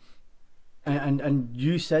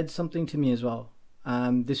you said something to me as well.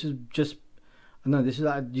 This was just... No, this is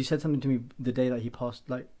you said something to me the day that he passed,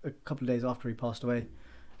 like a couple of days after he passed away,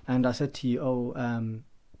 and I said to you, "Oh,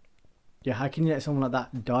 yeah, how can you let someone like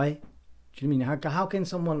that die?" Do you know what I mean? How can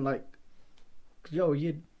someone like, yo, you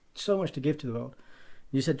had so much to give to the world.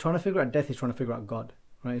 You said trying to figure out death is trying to figure out God,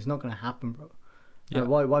 right? It's not going to happen, bro. Yeah.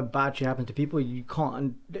 Like, why bad shit happens to people? You can't,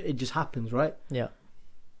 and it just happens, right? Yeah.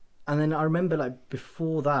 And then I remember, like,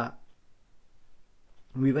 before that,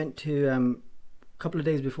 we went to a couple of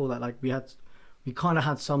days before that, like we kind of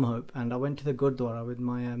had some hope, and I went to the Gurdwara with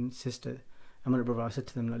my sister and my brother. I said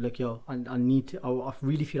to them, like, "Look, yo, I need to. I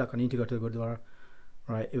really feel like I need to go to the Gurdwara."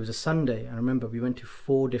 Right? It was a Sunday. I remember we went to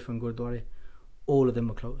 4 different Gurdwara. All of them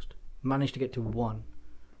were closed. Managed to get to one.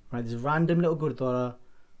 Right? This random little Gurdwara.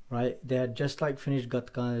 Right? They had just like finished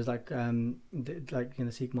Gatka. It was like like in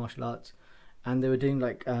the Sikh martial arts, and they were doing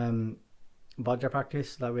like bhaja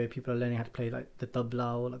practice, like where people are learning how to play like the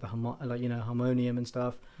tabla or like the harmonium and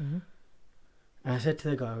stuff. Mm-hmm. And I said to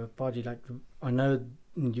the guy, "Baji, like, I know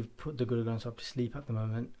you've put the Guru Granth Sahib to sleep at the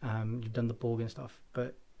moment. You've done the Borg and stuff,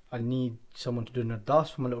 but I need someone to do an ardas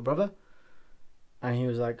for my little brother." And he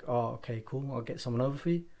was like, "Oh, okay, cool. I'll get someone over for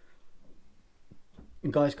you." The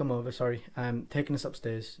guys come over, taking us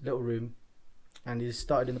upstairs, little room, and he's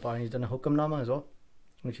started in the bar and he's done a Hukamnama as well,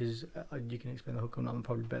 which is, you can explain the Hukamnama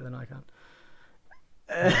probably better than I can.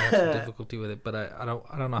 That's the difficulty with it, but I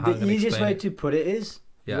don't know how The easiest way to put it is,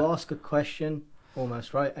 Yeah. you ask a question,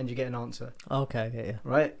 almost, right, and you get an answer. Okay. Yeah.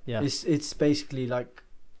 Right? Yeah. It's basically like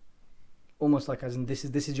almost like as in this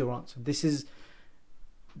is your answer. This is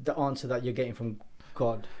the answer that you're getting from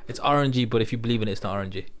God. It's RNG, but if you believe in it, it's not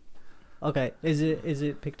RNG. Okay, is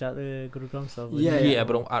it picked out the Guru Granth Sahib? Yeah, Yeah,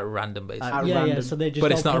 but at random basis. At yeah, random. so they just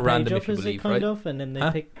But it's open not a page random up, if you is it believe, kind right? of, and then they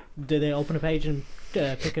Huh? pick. Do they open a page and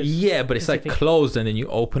pick a? Yeah, but it's like specific- closed, and then you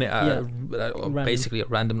open it at Random. basically a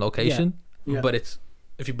random location. Yeah. But it's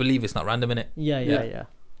if you believe it's not random in it. Yeah.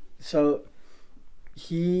 So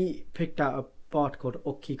he picked out a part called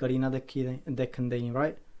Okki Karina Dekkandei,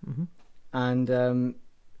 right? Mm-hmm. And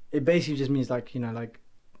it basically just means like, you know, like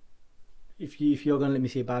if you're gonna let me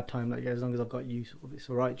see a bad time, like as long as I've got you, it's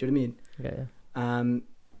all right. Do you know what I mean? Yeah.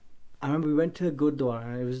 I remember we went to the Gurdwara,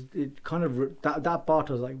 and it kind of that part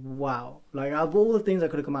was like, wow, like out of all the things that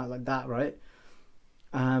could have come out like that, right?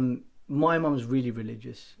 My mum's really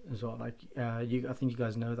religious as well. Like I think you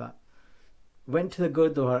guys know that. Went to the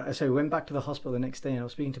Gurdwara, so went back to the hospital the next day, and I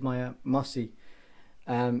was speaking to my Masi,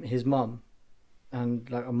 his mum, and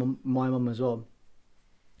like my mum as well.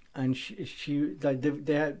 And she like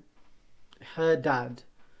they had her dad,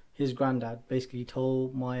 his granddad, basically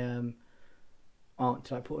told my aunt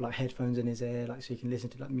to like put like headphones in his ear, like so he can listen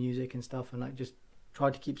to like music and stuff, and like just try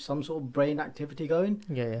to keep some sort of brain activity going.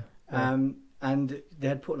 Yeah. And they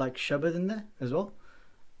had put like Shabad in there as well,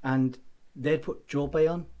 and they had put Jawpay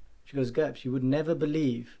on. She goes, Gerps, you would never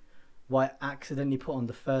believe what I accidentally put on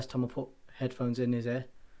the first time I put headphones in his ear,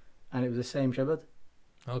 and it was the same Shabad.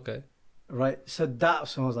 Okay. Right, so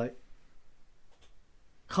that's when I was like,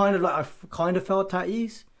 kind of like I kind of felt at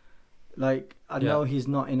ease, like I know he's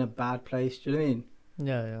not in a bad place. Do you know what I mean?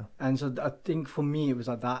 Yeah. And so I think for me it was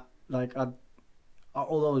like that. Like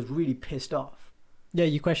although I was really pissed off. Yeah,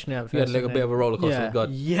 you question it at first. You had like a bit of a roller coaster Yeah. with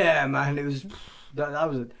God. Yeah, man, it was that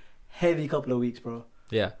was a heavy couple of weeks, bro.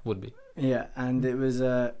 Yeah, would be. Yeah, and it was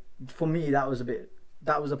for me that was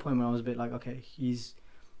the point where I was a bit like, okay,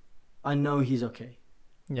 I know he's okay.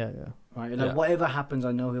 Yeah. Right, like whatever happens,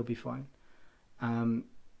 I know he'll be fine. And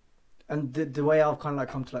the way I've kind of like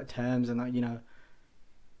come to like terms and like, you know,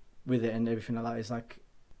 with it and everything like that is like,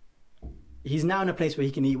 he's now in a place where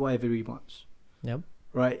he can eat whatever he wants. Yep.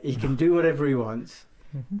 Right, he can do whatever he wants.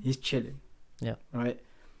 Mm-hmm. He's chilling. Yeah. Right,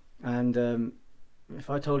 and if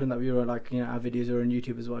I told him that we were like, you know, our videos are on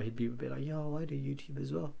YouTube as well, he'd be a bit like, yo, I do YouTube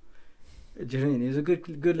as well. Do you know what I mean? He's a good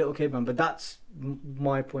little kid, man. But that's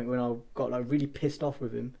my point when I got like really pissed off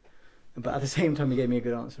with him. But at the same time, he gave me a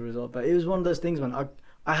good answer as well. But it was one of those things, man.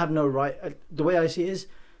 I have no right. The way I see it is,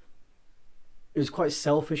 it was quite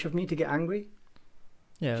selfish of me to get angry.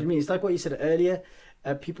 Yeah. Do you know what I mean? It's like what you said earlier.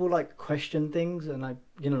 People like question things and like,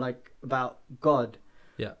 you know, like about God.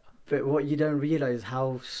 Yeah. But what you don't realize is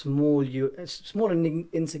how small and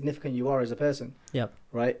insignificant you are as a person. Yep.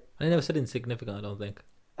 Right. I never said insignificant. I don't think.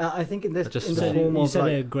 I think in this, Just in the small. form You of said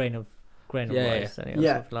like, a grain of rice. Yeah. Something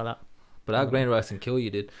like that. But that grain of rice can kill you,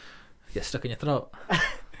 dude. Get stuck in your throat.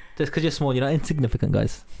 Just because you're small, you're not insignificant,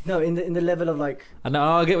 guys. no, in the level of like, I know.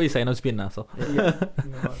 I get what you're saying. I'm just being an asshole.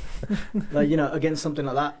 like, you know, against something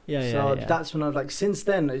like that. Yeah. So that's when I've like, since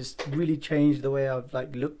then, it's really changed the way I've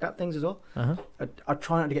like looked at things as well. Uh-huh. I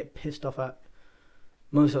try not to get pissed off at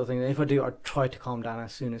most of the things. And if I do, I try to calm down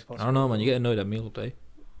as soon as possible. I don't know, man. You get annoyed at me all day.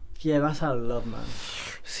 Yeah, that's how I love, man.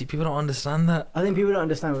 See, people don't understand that. I think people don't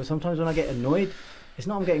understand, but sometimes when I get annoyed, it's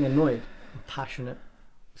not I'm getting annoyed. I'm passionate.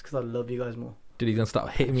 It's because I love you guys more. Dude, he's gonna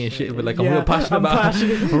start hitting me and shit. But like, I'm Yeah, real passionate I'm about.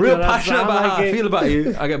 passionate. I'm real Yeah, that's passionate about how I it. feel about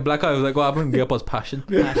you. I get black eye. I was like, what happened? Get up, I was passion.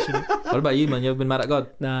 Passionate. What about you, man? You ever been mad at God?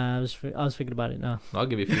 Nah, I was thinking about it now. I'll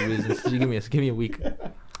give you a few reasons. You give me a week.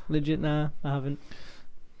 Legit, nah, I haven't.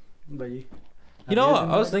 What about you? You know what?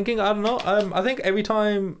 I was thinking. I don't know. I think every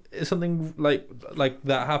time something like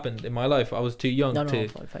that happened in my life, I was too young No, to.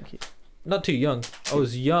 thank you. Not too young. I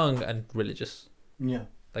was young and religious. Yeah.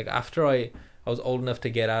 Like after I was old enough to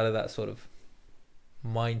get out of that sort of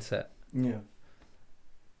mindset, Yeah.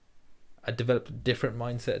 I developed a different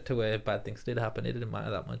mindset to where bad things did happen. It didn't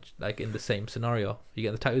matter that much. Like in the same scenario, you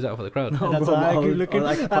get the tattoos out for the crowd. No, That's bro, why I I keep was- looking. I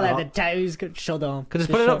like I like the tattoos. Show them.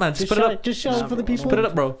 Just put it up, man. Just put it up. Just show Nah, it for the bro, people. Put it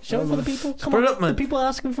up, bro. Show it for the people. Come put on, it up, man. The people are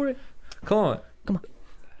asking for it. Come on.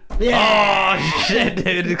 Yeah. Oh shit,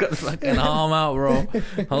 dude! He got his fucking arm out, bro.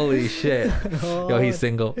 Holy shit. Yo, he's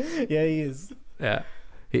single. Yeah, he is. Yeah.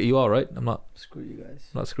 You are right. I'm not Screw you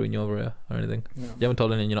guys. screwing you over here or anything. No. You haven't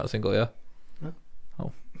told anyone you're not single, yeah? No.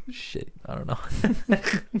 Oh shit. I don't know.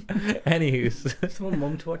 Anywho's, Someone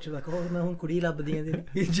mum to watch it like, oh no, kudi labdiyan din.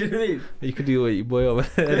 Do you know what I mean? you could do what your boy over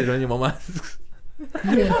there did on your mum asks.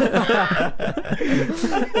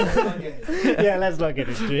 Yeah, let's not get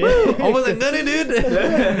into it. I wasn't gonna,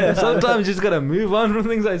 dude. Sometimes you just gotta move on from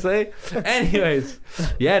things I say. Anyways,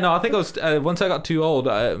 yeah, no, I think I was once I got too old,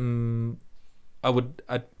 I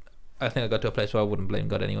I think I got to a place where I wouldn't blame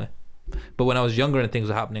God anyway. But when I was younger and things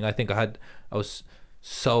were happening, I think I was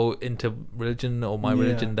so into religion or my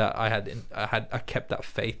religion that I kept that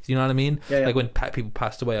faith. You know what I mean? Yeah, yeah. Like when people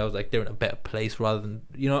passed away, I was like, they're in a better place rather than,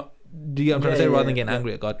 you know, do you get what I'm trying to say? Rather than getting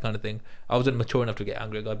angry at God kind of thing. I wasn't mature enough to get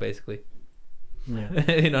angry at God, basically. Yeah.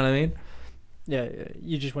 You know what I mean? Yeah,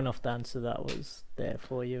 you just went off the answer that was there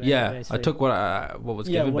for you. Yeah, basically. I took what was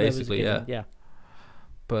given, whatever was basically. given, Yeah. yeah.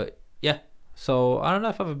 But yeah, so I don't know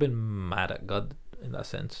if I've ever been mad at God in that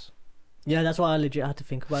sense. Yeah, that's why I legit had to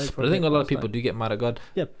think about it. For But I think a lot of was people like, do get mad at God.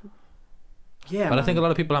 Yeah. But I think a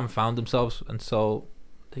lot of people haven't found themselves, and so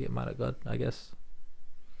they get mad at God, I guess.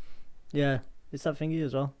 Yeah, it's that thingy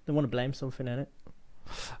as well. They want to blame something in it.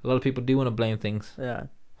 A lot of people do want to blame things, Yeah.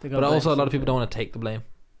 but also a lot of people don't want to take the blame.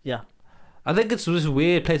 Yeah. I think it's this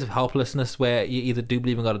weird place of helplessness where you either do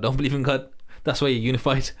believe in God or don't believe in God. That's why you're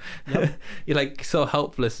unified. Yep. You're like so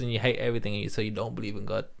helpless and you hate everything, and so you don't believe in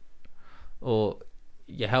God, or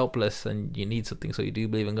you're helpless and you need something, so you do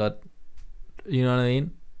believe in God. You know what I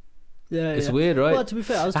mean? Yeah, It's yeah. weird, right? Well, to be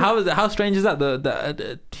fair, I was How strange is that?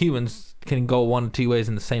 The humans can go one or two ways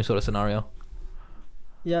in the same sort of scenario.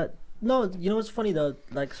 Yeah. No, you know what's funny though?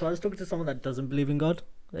 Like, so I was talking to someone that doesn't believe in God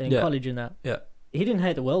in Yeah. college and that. Yeah. He didn't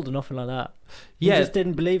hate the world or nothing like that. He Yeah, just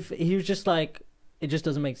didn't believe. He was just like, it just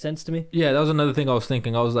doesn't make sense to me. yeah. That was another thing I was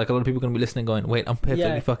thinking. I was like, a lot of people are gonna be listening, going, "Wait, I'm perfectly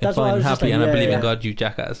Yeah, fucking that's why I fine, was just happy, like, and I yeah, believe in yeah. God, you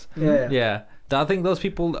jackass." Yeah. Yeah. I think those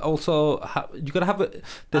people also you gotta have it.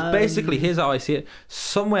 There's basically, here's how I see it: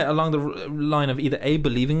 somewhere along the line of either A,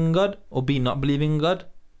 believing in God, or B, not believing in God,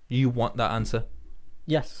 you want that answer.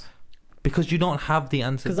 Yes. Because you don't have the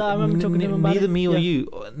answer. 'Cause I remember talking to him about neither it. me or Yeah. you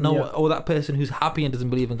know, Yeah. or that person who's happy and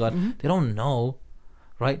doesn't believe in God. Mhm. They don't know,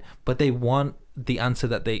 right? But they want the answer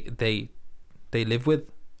that they live with,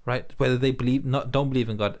 right? Whether they don't believe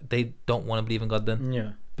in God, they don't want to believe in God then,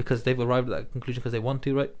 Yeah. because they've arrived at that conclusion because they want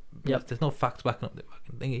to, right? Yep. There's no facts backing up the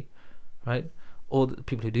fucking thingy, right? Or the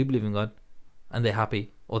people who do believe in God and they're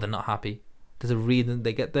happy or they're not happy, there's a reason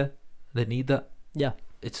they get there. They need that. Yeah.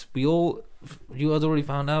 It's you guys already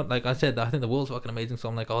found out. Like I said, I think the world's fucking amazing, so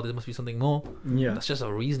I'm like, oh, there must be something more. Yeah. That's just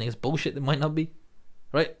a reasoning. It's bullshit. There might not be,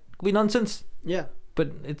 right? It could be nonsense, Yeah.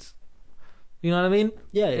 but it's, you know what I mean?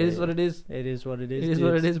 Yeah. It is what it is. It is what it is. It is dude.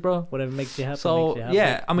 what it is, bro. Whatever makes you happy. So makes you happy.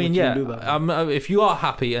 yeah, I mean, What you yeah, do about it. if you are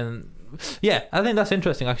happy, and yeah, I think that's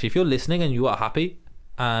interesting actually. If you're listening and you are happy,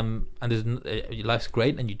 and there's your life's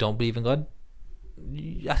great, and you don't believe in God,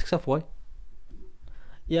 you ask yourself why.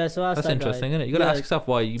 Yeah. So That's interesting, isn't it? You gotta ask yourself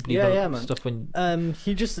why you believe Yeah, in man. stuff when.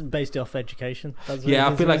 He just based it off education. That's what Yeah, it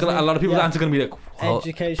I is, feel like a isn't it? lot of people's Yeah. answer gonna be like, well,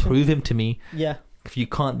 Education. prove him to me. Yeah. If you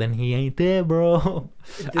can't, then he ain't there, bro.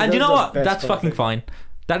 And you know what? That's fucking fine.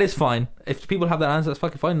 That is fine. If people have that answer, that's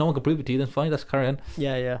fucking fine. No one can prove it to you, then fine. That's carry on.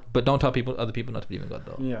 Yeah. Yeah. But don't tell other people not to believe in God,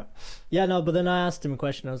 though. Yeah. Yeah. No, but then I asked him a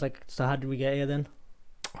question. I was like, "So how did we get here then?"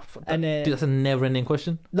 And Dude, that's a never-ending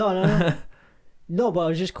question. no. No, but I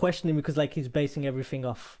was just questioning because like he's basing everything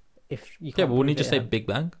off if you. Yeah, Can't but wouldn't you prove just it, say yeah. Big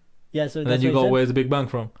Bang? Yeah. So And that's then you what he go, said. where's the Big Bang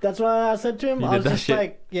from? That's why I said to him. You I did was that just shit.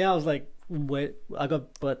 like, yeah. I was like, wait.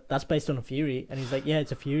 But that's based on a theory, and he's like, yeah,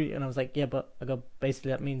 it's a theory, and I was like, yeah, but I go,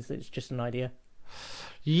 basically that means that it's just an idea.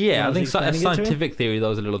 Yeah, I was think a explaining it to him. scientific theory,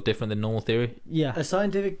 though, is a little different than normal theory. Yeah. A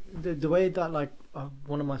scientific, the way that like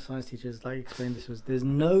one of my science teachers like explained this was there's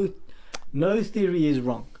no theory is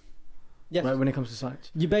wrong. Yes. Right, when it comes to science.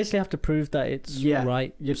 You basically have to prove that it's Yeah.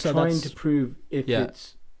 right. You're So trying that's- to prove if Yeah.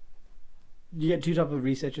 it's. You get two types of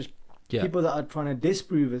researchers. Yeah. People that are trying to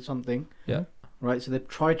disprove it something. Yeah. Right, so they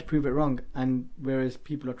try to prove it wrong, and whereas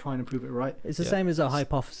people are trying to prove it right. It's the Yeah. same as a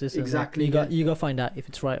hypothesis. isn't it? Exactly, You got yeah. you got to find out if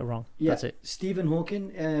it's right or wrong. Yeah. That's it. Stephen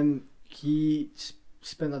Hawking, he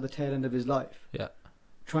spent at the tail end of his life. Yeah.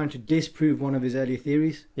 Trying to disprove one of his earlier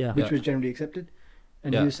theories, Yeah. which Yeah. was generally accepted,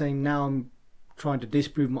 and Yeah. he was saying, "Now I'm trying to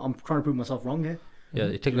disprove. I'm trying to prove myself wrong here." Yeah,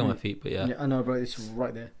 you take it on my feet, but yeah. I know, bro. It's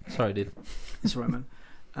right there. Sorry, dude. It's right, man.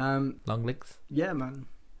 Long legs. Yeah, man.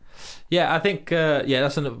 Yeah, I think that's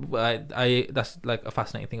that's like a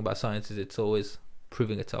fascinating thing about science is it's always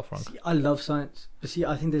proving itself wrong. See, I love science, but see,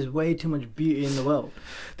 I think there's way too much beauty in the world.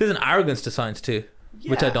 There's an arrogance to science too,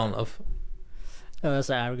 which I Yeah. don't love. Oh, that's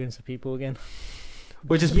the arrogance of people again.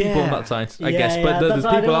 Which is people, Yeah. not science, I Yeah, guess. yeah, But that's there's why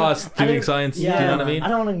I people don't- are I doing don't- science. Yeah, Do you know what I man. mean? I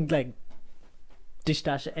don't want to like dish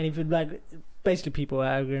dash anything. Like basically, people are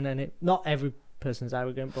arrogant, and not every person's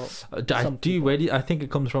arrogant, but some Do you people. really? I think it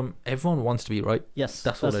comes from everyone wants to be right. yes,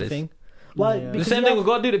 That's that's what the it is. thing. Well, Yeah. The because same you thing have- with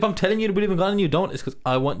God, dude. If I'm telling you to believe in God and you don't, it's because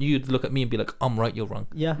I want you to look at me and be like, I'm right, you're wrong.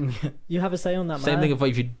 Yeah, you have a say on that. Same matter.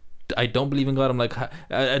 thing if I don't believe in God, I'm like,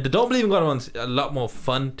 the don't believe in God one's a lot more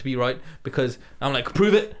fun to be right because I'm like,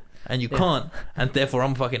 prove it. and you Yeah. can't, and therefore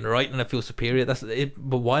I'm fucking right and I feel superior. That's it.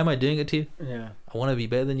 But why am I doing it to you? Yeah. I want to be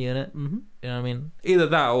better than you in it. Mm-hmm. You know what I mean? Either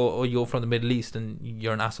that, or you're from the Middle East and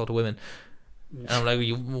you're an asshole to women. And I'm like,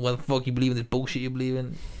 you, what the fuck you believe in this bullshit you believe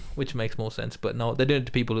in? Which makes more sense. But no, they're doing it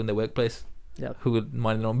to people in their workplace. Yep. Who would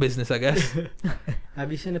mind their own business, I guess.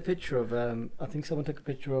 Have you seen a picture of? I think someone took a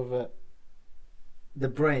picture of the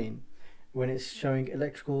brain when it's showing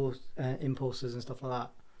electrical impulses and stuff like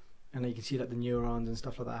that, and you can see like the neurons and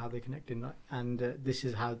stuff like that, how they're connecting. Like, and this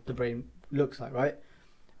is how the brain looks like, right?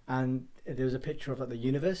 And there was a picture of like the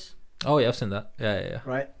universe, Oh yeah, I've seen that. Yeah.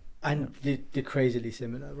 right? And they're crazily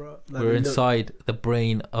similar, bro. Like, We're they look- inside the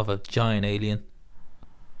brain of a giant alien.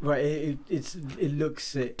 right, it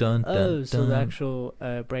looks it. Dun dun Oh, dun. so the actual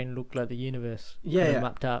brain looked like the universe. Yeah, kinda yeah.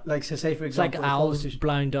 mapped out. Like, so say for It's like example, if I was owls, to-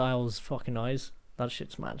 blind owls, fucking eyes. That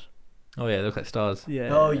shit's mad. Oh yeah, they look like stars. Yeah.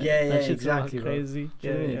 Oh, yeah, That yeah, shit's mad exactly, bro. crazy. Do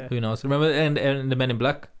you know what I mean? Yeah. Who knows? Remember in the Men in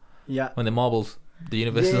Black yeah, when the marbles, the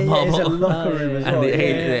universe is yeah, a yeah, marble, it's a locker Oh, room yeah, as yeah. and well. the,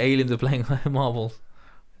 yeah, the aliens are playing marbles.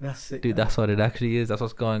 That's sick. Dude, man. that's what it actually is. That's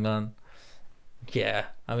what's going on. Yeah,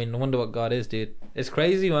 I mean, I wonder what God is, dude. It's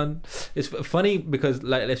crazy, man. It's funny because,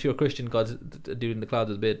 like, unless you're a Christian, God's a dude in the clouds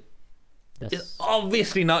is bit. It's That's,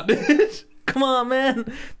 obviously not, dude. Come on,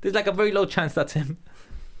 man. There's like a very low chance that's him.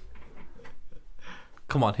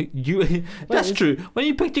 Come on, you. That's it's- true. When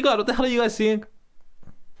you picture God, what the hell are you guys seeing?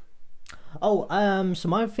 so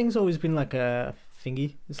my thing's always been like a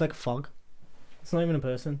thingy. It's like a fog. It's not even a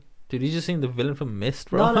person. Dude, you just seen the villain from Mist,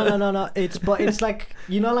 bro. No. It's like,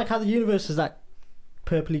 you know, like how the universe is that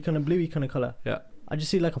purpley kind of bluey kind of color. Yeah. I just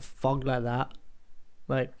see like a fog like that.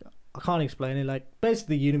 Like, I can't explain it. Like,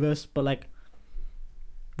 basically the universe, but like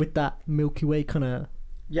with that Milky Way kind of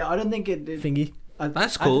Yeah, I don't think it. thingy.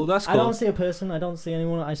 That's cool. That's I don't cool. see a person. I don't see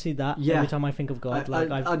anyone. I see that Yeah. every time I think of God.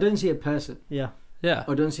 I don't see a person. Yeah. Yeah.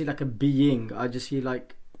 I don't see like a being. I just see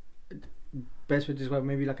like, best way to describe,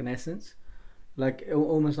 maybe like an essence, like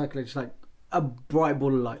almost like just like a bright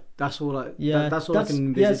ball of light. That's all. Like Yeah. that's all I can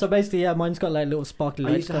envisage. Yeah. So basically, yeah, mine's got like little sparkly I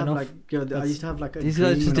lights used to going have off. like, yo, I used to have like a. These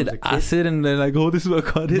guys dream just when did I was a kid. acid and they're like, oh, this is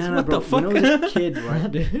what God is. No, What bro, the fuck? when I was a kid,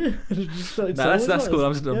 right? That's cool.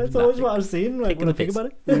 I'm just Yeah, it's always what I've seen. Like Taking when I the think piss. about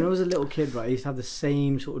it. When I was a little kid, right, I used to have the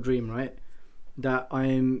same sort of dream, right? That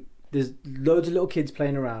there's loads of little kids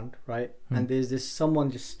playing around, right? And there's this someone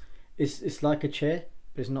just, it's like a chair,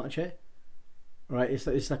 but it's not a chair, right?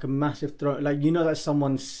 It's like a massive throne, like, you know that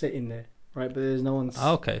someone's sitting there, right? But there's no one,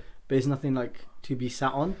 Okay. but there's nothing like to be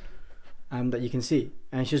sat on, that you can see,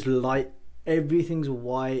 and it's just light. Everything's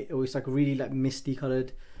white, or it's like really like misty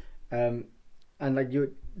colored, and like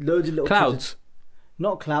you loads of little kids, Clouds.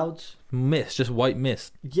 not clouds. Mist. Just white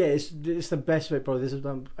mist. Yeah, it's the best way, bro. This is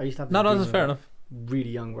I used to have. This No, dream that's when fair I was enough. really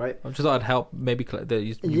young, right? I just thought I'd help. Maybe there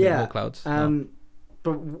used to be Yeah, more clouds. No.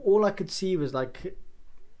 But all I could see was like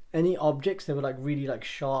any objects. They were like really like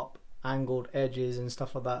sharp, angled edges and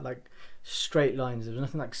stuff like that, like straight lines. There was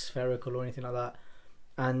nothing like spherical or anything like that,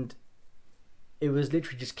 and it was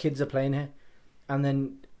literally just kids are playing here, and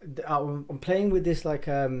then I'm playing with this like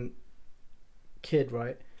kid,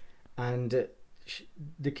 right, and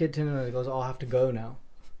the kid turned around and goes, "Oh, I have to go now,"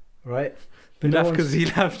 right? He no laughed one's- because he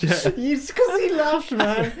laughed. Yeah. It's because he laughed,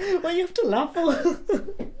 man. Why you have to laugh for?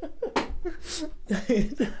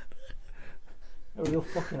 You're a real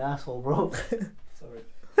fucking asshole, bro. Sorry.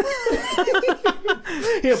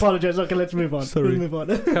 He apologized. Okay, let's move on. Sorry. Let's move on.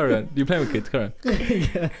 Carry on. You're playing with kids. Carry on.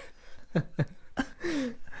 Yeah.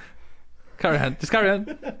 Carry on. Just carry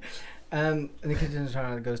on. And the kid turns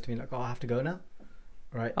around and goes to me like, "Oh, I have to go now,"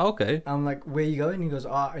 right? Oh, okay. I'm like, "Where you going?" He goes,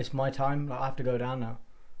 "Ah, it's my time. Like, I have to go down now.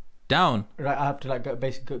 Down. Right, I have to like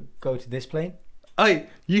basically go to this plane." Hey,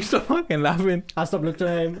 you stop fucking laughing. I stopped looking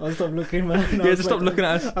at him. I stopped looking, man. I Yeah, was just stop like, looking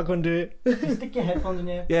at us. I couldn't do it. Stick your headphones in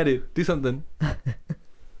here. Yeah, dude. Do something.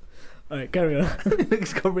 Alright, carry on.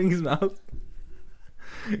 He's covering his mouth.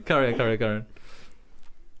 Carry on.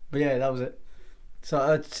 But yeah, that was it.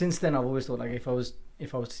 So since then, I've always thought like if I was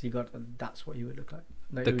to see God, that's what he would look like.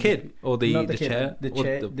 Like, The it would kid just or be- not the kid, chair? the Or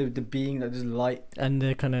chair, the being that just light. And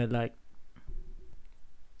they're kind of like,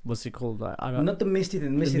 what's it called? Like, I don't. Not the misty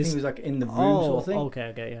thing. The misty mist- thing was like in the room Oh, sort of thing.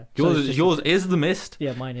 okay, yeah. So it's just Yours is the mist.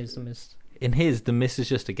 Yeah, mine is the mist. In his, the mist is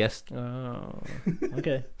just a guest. Oh,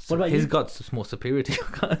 okay. So What about his you? God's more superior to your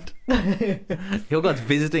God. Your God's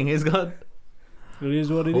visiting his God. It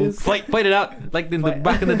is what it Oh, is. fight it out. Like in the Fight.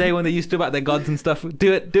 back in the day when they used to about their gods and stuff.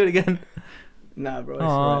 Do it again. Nah, bro. It's Aw,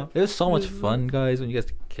 alright. it was so much fun, guys, when you guys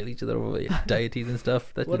kill each other over your deities and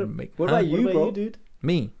stuff. That What didn't make what about you, What bro? about you, dude?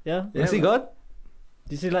 me. Yeah. Yeah, You see bro. God?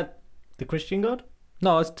 Do you see like the Christian God?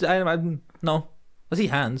 No, no. I see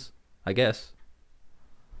hands, I guess.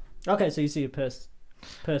 Okay, so you see a person.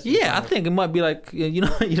 Personally, Yeah, I think it might be like you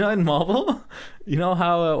know in Marvel, you know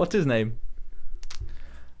how what's his name?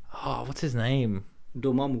 Oh, what's his name?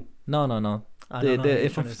 Dormammu. No. I don't know The what you're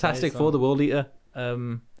from trying to say, Fantastic so- Four, the World Eater.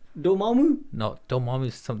 Dormammu? No,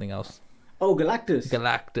 Dormammu's something else. Oh, Galactus.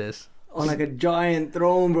 Galactus. On like a giant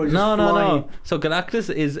throne, bro. Just No. flying. So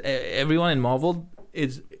Galactus is everyone in Marvel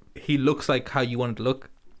is he looks like how you want it to look,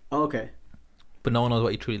 Oh, okay. but no one knows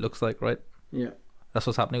what he truly looks like, right? Yeah. That's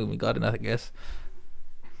what's happening with me, God, and I guess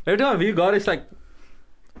every time I view God, it's like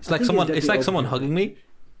I think someone. it's It's like definitely someone opposite. hugging me.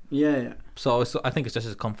 Yeah. So I think it's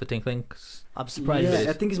just a comforting thing. 'Cause I'm surprised. Yeah, it is.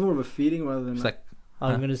 I think it's more of a feeling rather than it's like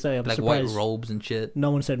I'm gonna say I'm like white surprised. robes and shit.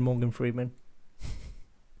 No one said Morgan Freeman.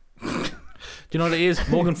 Do you know what it is?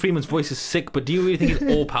 Morgan Freeman's voice is sick, but do you really think he's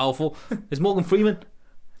all powerful? Is Morgan Freeman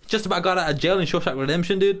just about got out of jail in Shawshank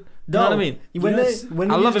Redemption, dude? You know what I mean? When You know,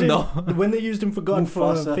 when I they love used him though. When they used him for God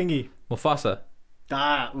for Mufasa. thingy, Mufasa.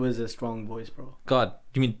 that was a strong voice, bro. God,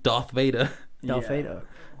 you mean Darth Vader? Darth Yeah. Vader.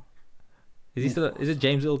 Is he still? Is it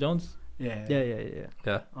James Earl Jones? Yeah.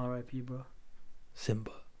 Yeah. R.I.P. bro.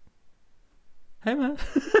 Simba. Hey man.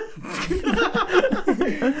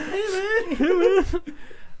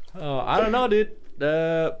 Oh, I don't know, dude.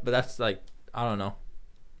 But that's like I don't know.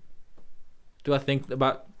 Do I think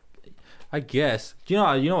about? I guess. Do you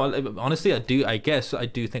know? You know what? Honestly, I do. I guess I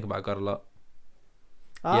do think about God a lot.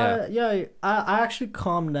 Yeah. I actually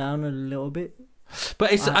calmed down a little bit.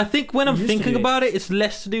 But it's. I think when I'm used to thinking do it. about it, it's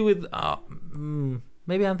less to do with.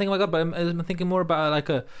 Maybe I'm thinking about God, but I'm thinking more about like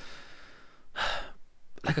a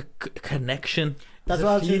connection. That's There's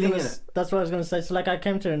what I a was feeling gonna. in it. That's what I was gonna say. So like, I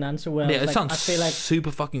came to an answer where I Yeah, was it like, sounds I feel like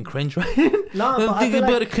super fucking cringe, right? no, but I'm I thinking feel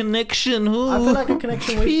about like a connection. I feel like a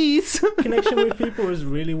connection with peace. connection with people is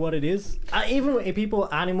really what it is. Even with people,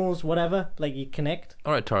 animals, whatever. Like you connect.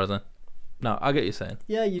 All right, Tarzan. No, I get what you're saying.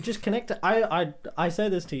 Yeah, you just connect. I say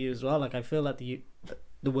this to you as well. Like I feel like the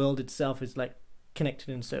world itself is like connected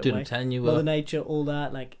in a certain Dude, way. I'm telling you, Mother Nature, all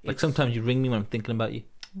that. Like it's- sometimes you ring me when I'm thinking about you.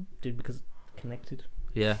 dude, because connected.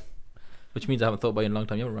 Yeah, which means I haven't thought about you in a long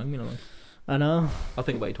time. You haven't rung me in a long. I know. I'll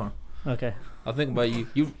think about you tomorrow. Okay. I'll think about you.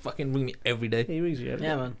 You fucking ring me every day. He rings you.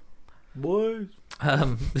 Yeah, man. Boys.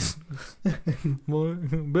 Boy,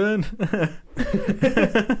 Ben.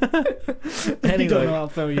 You don't Anyway, know, I'll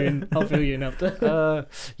fill you in. I'll fill you in after.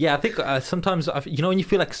 yeah, I think sometimes you know when you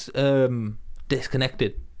feel like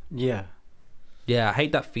disconnected. Yeah. Yeah, I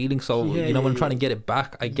hate that feeling. So Yeah, you know, when I'm yeah, trying to yeah. get it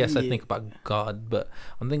back, I guess I Yeah. think about God, but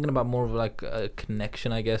I'm thinking about more of like a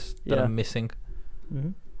connection. I guess that Yeah. I'm missing. Mm-hmm.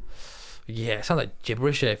 Yeah, it sounds like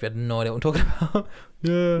gibberish if you had no idea what I'm talking about.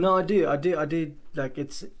 Yeah. No, I do. Like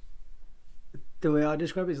it's the way I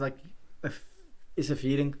describe it is like it's a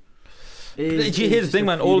feeling. Here's the thing,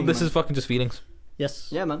 man. All of this is fucking just feelings. Yes.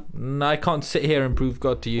 Yeah, man. I can't sit here and prove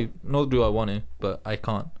God to you. Nor do I want to, but I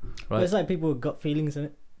can't. But Right? it's like people with gut feelings in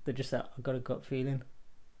it. They just say, I've got a gut feeling.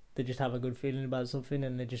 They just have a good feeling about something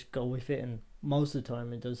and they just go with it. And most of the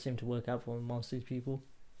time, it does seem to work out for most of these people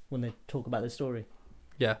when they talk about their story.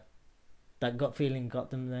 Yeah. That gut feeling got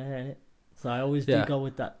them there, innit? So I always do Yeah. go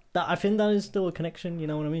with that. I think that is still a connection, you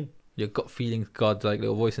know what I mean? Your gut feelings, God's like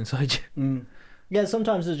little voice inside you. Mm. Yeah,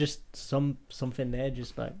 sometimes there's just something there,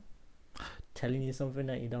 just like telling you something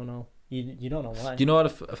that you don't know. You don't know why. Do you know what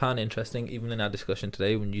I found interesting, even in our discussion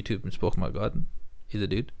today when you two have been spoken about God? He's a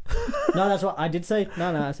dude. No, that's what I did say.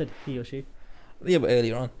 No, I said he or she. Yeah, but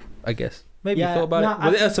earlier on, I guess. Maybe Yeah, you thought about no,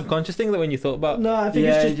 it. Was it a subconscious thing that when you thought about? No, I think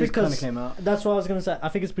Yeah, it's it just just kind because of came out. that's what I was gonna say. I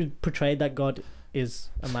think it's been portrayed that God is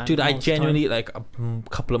a man. Dude, I most of the time. genuinely like a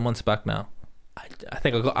couple of months back now. I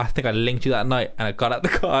think I linked you that night, and I got out the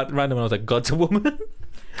car at random, and I was like, "God's a woman."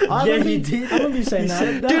 I Yeah, remember you you did. I remember you saying You that.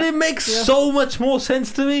 said Dude, it makes Yeah. so much more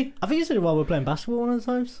sense to me. I think you said it while we were playing basketball one of the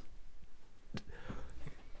times.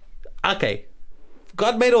 Okay,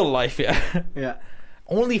 God made all life, yeah. Yeah.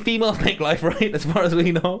 Only females make life, right? As far as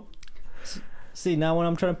we know. See, now when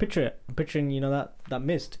I'm trying to picture it, I'm picturing, you know, that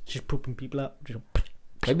mist just pooping people out. Just,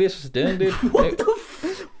 Maybe it's just doing, dude. What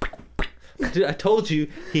the Dude, I told you,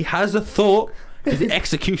 he has a thought. His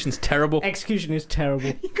execution's terrible. execution is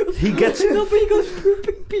terrible. He gets No, but he goes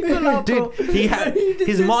pooping people out, Dude, bro. his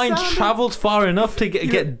just mind sounded- travels far enough to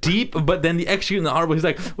get deep, but then the execution, the horrible. He's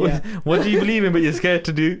like, Yeah. "What do you believe in, but you're scared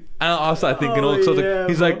to do?" And I started thinking, all sorts yeah, of.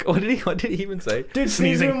 He's bro. like, "What did he even say?" Dude,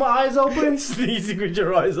 sneezing with my eyes open. Sneezing with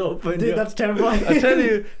your eyes open. Dude, yeah. that's terrifying. I tell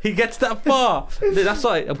you, he gets that far. Dude, that's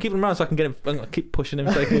why I'm keeping him around so I can get him. I'm gonna keep pushing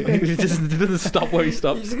him. So he just doesn't stop where he You're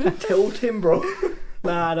stops. just gonna tilt him, bro.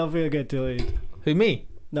 Nah, I don't feel good tilted. Who, me?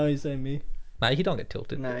 No, you're saying me. Nah, he don't get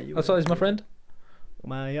tilted. Nah, you. That's why he's my friend.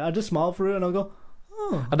 Man, I just smile through it and I'll go,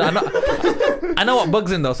 oh. I know what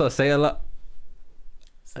bugs him though, so I say a lot.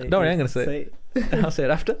 Say it, Don't worry, dude. I'm gonna say it. I'll say it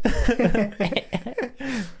after.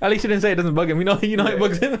 At least you didn't say it doesn't bug him. You know it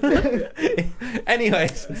bugs him.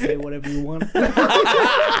 Anyways. Say whatever you want.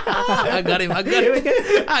 I got him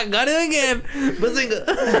again.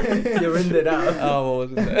 Bazinga. You're in there now. Oh, what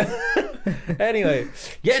was it? Anyway.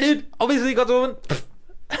 Yeah, dude. Obviously, God's a woman.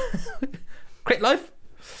 Great life.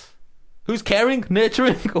 Who's caring,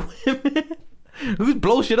 nurturing women? Who's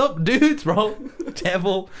blow shit up? Dudes, bro.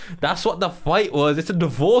 Devil. That's what the fight was. It's a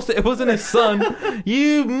divorce. It wasn't his son.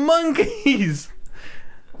 You monkeys.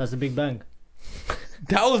 That's the Big Bang.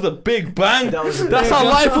 That was the Big Bang. That's That's how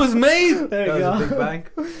life was made. There That you was go. a big bang.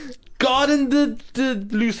 God and the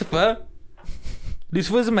Lucifer.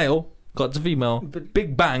 Lucifer's a male. God's a female. But-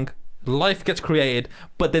 Big Bang. Life gets created,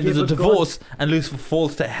 but then Yeah, there's a but divorce, and Lucifer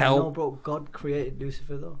falls to No, hell. bro. God created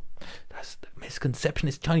Lucifer though. That's the misconception.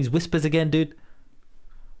 It's Chinese whispers again, dude.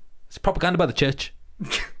 It's propaganda by the church.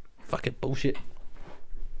 Fucking bullshit.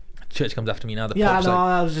 Church comes after me now. The Yeah, I Pope's know. like,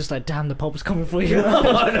 I was just like, damn, the Pope's coming for you.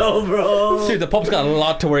 Oh no, bro. dude, the Pope's got a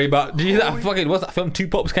lot to worry about. Did you hear that fucking, what's that film? Two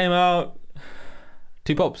Popes came out.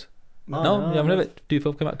 Two Popes. No, you haven't heard it. Two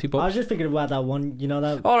Popes came out. Two I Popes. was just thinking about that one. You know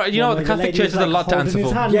that. All right, you know one what? The where Catholic lady Church was, has a like, lot to holding answer his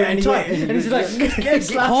for. hand Yeah, really and tight, he- and he's like, get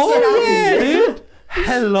slapped. Oh yeah, dude.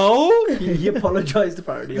 Hello. He apologized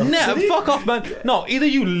apparently. Nah, fuck off, man. No, either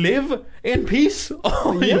you live in peace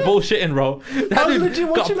or you bullshitting, bro. That I was dude legit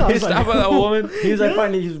got watching that, I was pissed like- about that woman. He was like,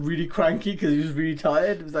 finally, he was really cranky because he was really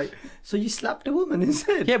tired. It was like, so you slapped a woman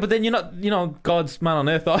instead? Yeah, but then you're not, God's man on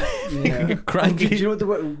earth. Are you? You can get cranky. Do you know what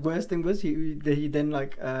the worst thing was? He then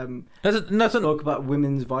like That's spoke about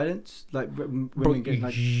women's violence, like women bro, getting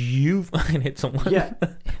like you fucking hit someone. yeah,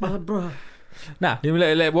 bro. Nah,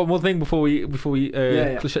 one more thing before we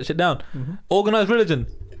Yeah. shut shit down. Mhm. Organized religion,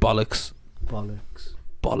 bollocks, Bollocks.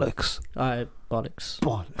 bollocks, Alright, bollocks.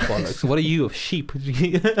 bollocks. What are you, a sheep?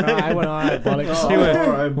 I went alright, bollocks. Oh, He went,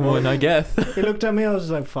 alright, well, I guess. He looked at me. I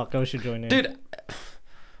was like, fuck, I should join in. Dude,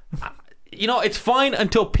 it's fine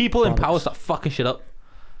until people in power Bollocks. start fucking shit up.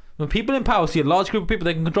 When people in power see a large group of people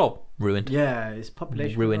they can control, ruined. Yeah, it's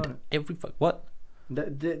population Ruined. control. Every what?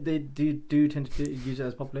 They do tend to use it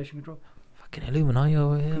as population control. Fucking Illuminati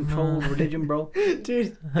over here, Control man. religion, bro.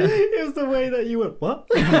 Dude, it was the way that you went, what?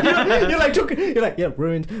 you're like, you're like, yeah,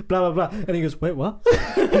 ruined, blah, blah, blah. And he goes, wait, what?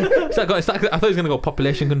 I thought he was gonna go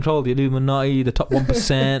population control, the Illuminati, the top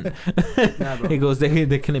 1%. Nah, bro. He goes,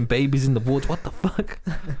 they're killing babies in the woods. What the fuck?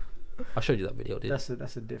 I showed you that video, dude.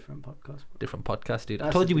 That's a different podcast. Bro. Different podcast, dude. I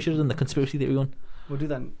That's told a you we should have done the conspiracy theory one. We'll do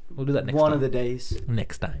that. We'll do that next one time. of the days.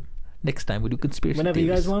 Next time we'll do conspiracy Whenever theories.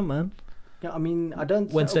 you guys want, man. Yeah, I mean, I don't.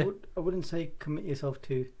 Wednesday. I wouldn't say commit yourself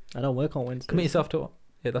to. I don't work on Wednesday. Commit yourself to what?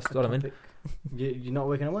 Yeah, that's a what I mean. topic. You're not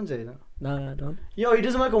working on Wednesday, no? No, I don't. Yo, he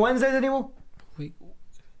doesn't work on Wednesdays anymore.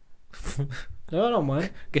 No, I don't mind.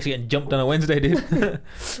 Guess you're getting jumped on a Wednesday, dude.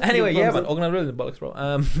 Anyway, yeah, man. Organized religion, bollocks, bro.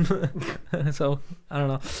 So I don't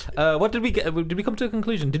know. What did we get? Did we come to a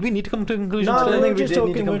conclusion? Did we need to come to a conclusion No, I today? don't think we We're just did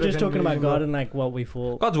need to talking. come We're to a just talking about conclusion, God bro. and like what we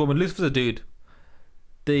thought. God's a woman, Lucifer's a dude.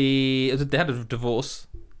 They had a divorce,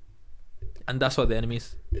 and that's why they're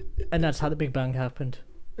enemies. And that's how the Big Bang happened.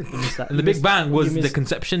 You missed that. And the You Big missed- Bang was you the missed-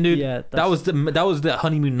 conception, dude. Yeah, that was the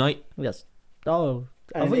honeymoon night. yes. Oh,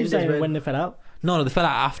 I And thought you it were saying is when they fell out. No, they fell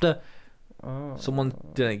out after. Oh. Someone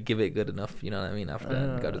didn't give it good enough. You know what I mean? After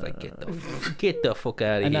and God was like, get the fuck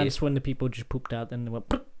out of And here. that's when the people just pooped out. Then they went.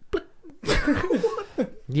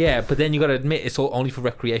 Yeah, but then you gotta admit it's all only for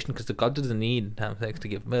recreation because the God doesn't need to have sex to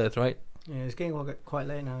give birth, right? Yeah, it's getting quite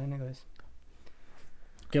late now, anyways.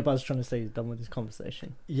 Gilbert's trying to say he's done with this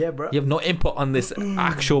conversation. Yeah, bro. You have no input on this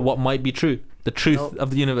actual what might be true, the truth Nope.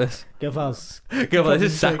 of the universe. Gilbert's. Gilbert,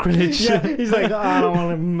 this is sacrilege. Yeah, he's like, I don't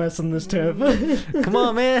want to mess on this turf. Come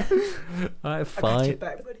on, man. Alright, I got your fine.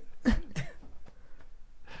 back, buddy.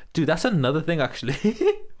 Dude, that's another thing actually.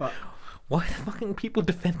 What? Why are fucking people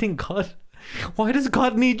defending God? Why does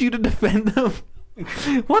God need you to defend them?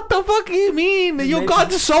 What the fuck do you mean? It You're makes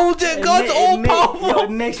God's you- soldier. God's all powerful. Yo,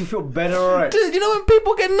 it makes you feel better, alright. Dude, you know when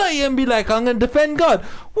people get nutty and be like, I'm gonna defend God.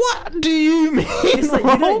 What do you mean? It's like,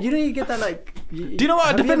 bro? you know you get that like. Do you know what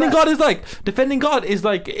have you defending ever- God is like? Defending God is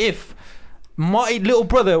like if my little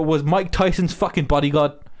brother was Mike Tyson's fucking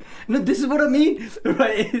bodyguard. No, this is what I mean,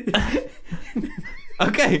 right?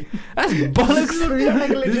 Okay, that's bollocks.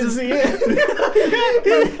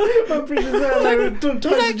 I'm pretty sure like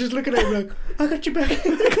Tyson just looking at him like, I got your back.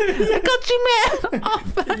 I got you, man.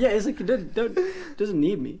 Oh, Yeah, it's like you doesn't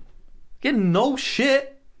need me. yeah, no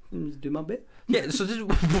shit. Just do my bit. Yeah, so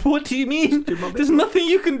what do you mean? Do my bit. There's nothing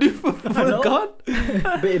you can do for know. God.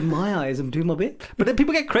 But in my eyes, I'm doing my bit. But then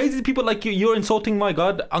people get crazy. People like you're insulting my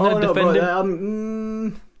God. I'm gonna no, defend bro,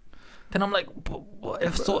 him. Then I'm like, I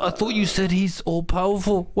thought you said he's all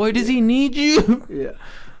powerful. Why does he need you? Yeah.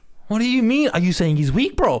 What do you mean? Are you saying he's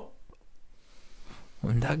weak, bro?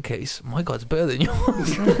 Well, in that case, my God's better than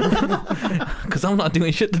yours. Because I'm not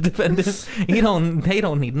doing shit to defend him. They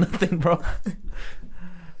don't need nothing, bro.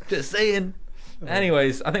 Just saying.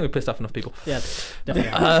 Anyways, I think we pissed off enough people. Yeah,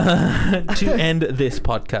 definitely. To end this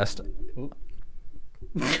podcast.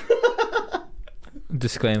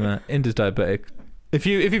 Disclaimer: Inder's diabetic. If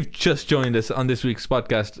you've just joined us on this week's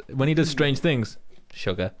podcast, when he does strange things,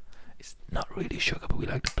 sugar. It's not really sugar, but we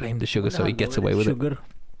like to blame the sugar so he gets away with it.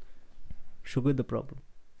 Sugar the problem.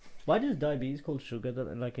 Why is diabetes called sugar?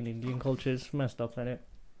 That like in Indian culture, it's messed up, innit?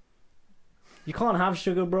 You can't have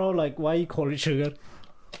sugar, bro. Like, why you call it sugar?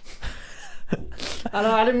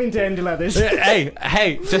 I didn't mean to end it like this.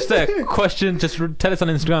 Hey, just a question. Just tell us on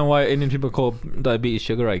Instagram why Indian people call diabetes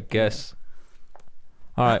sugar, I guess.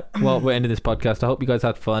 Alright, well, we're ending this podcast. I hope you guys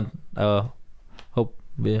had fun. Hope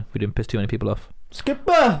we didn't piss too many people off.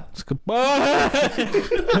 Skipper!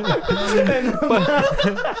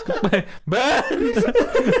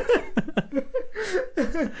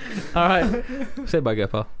 Alright, say bye,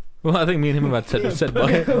 Gepal. Well, I think me and him have said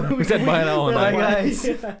bye. We said bye now. Bye, guys.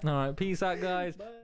 Alright, peace out, guys.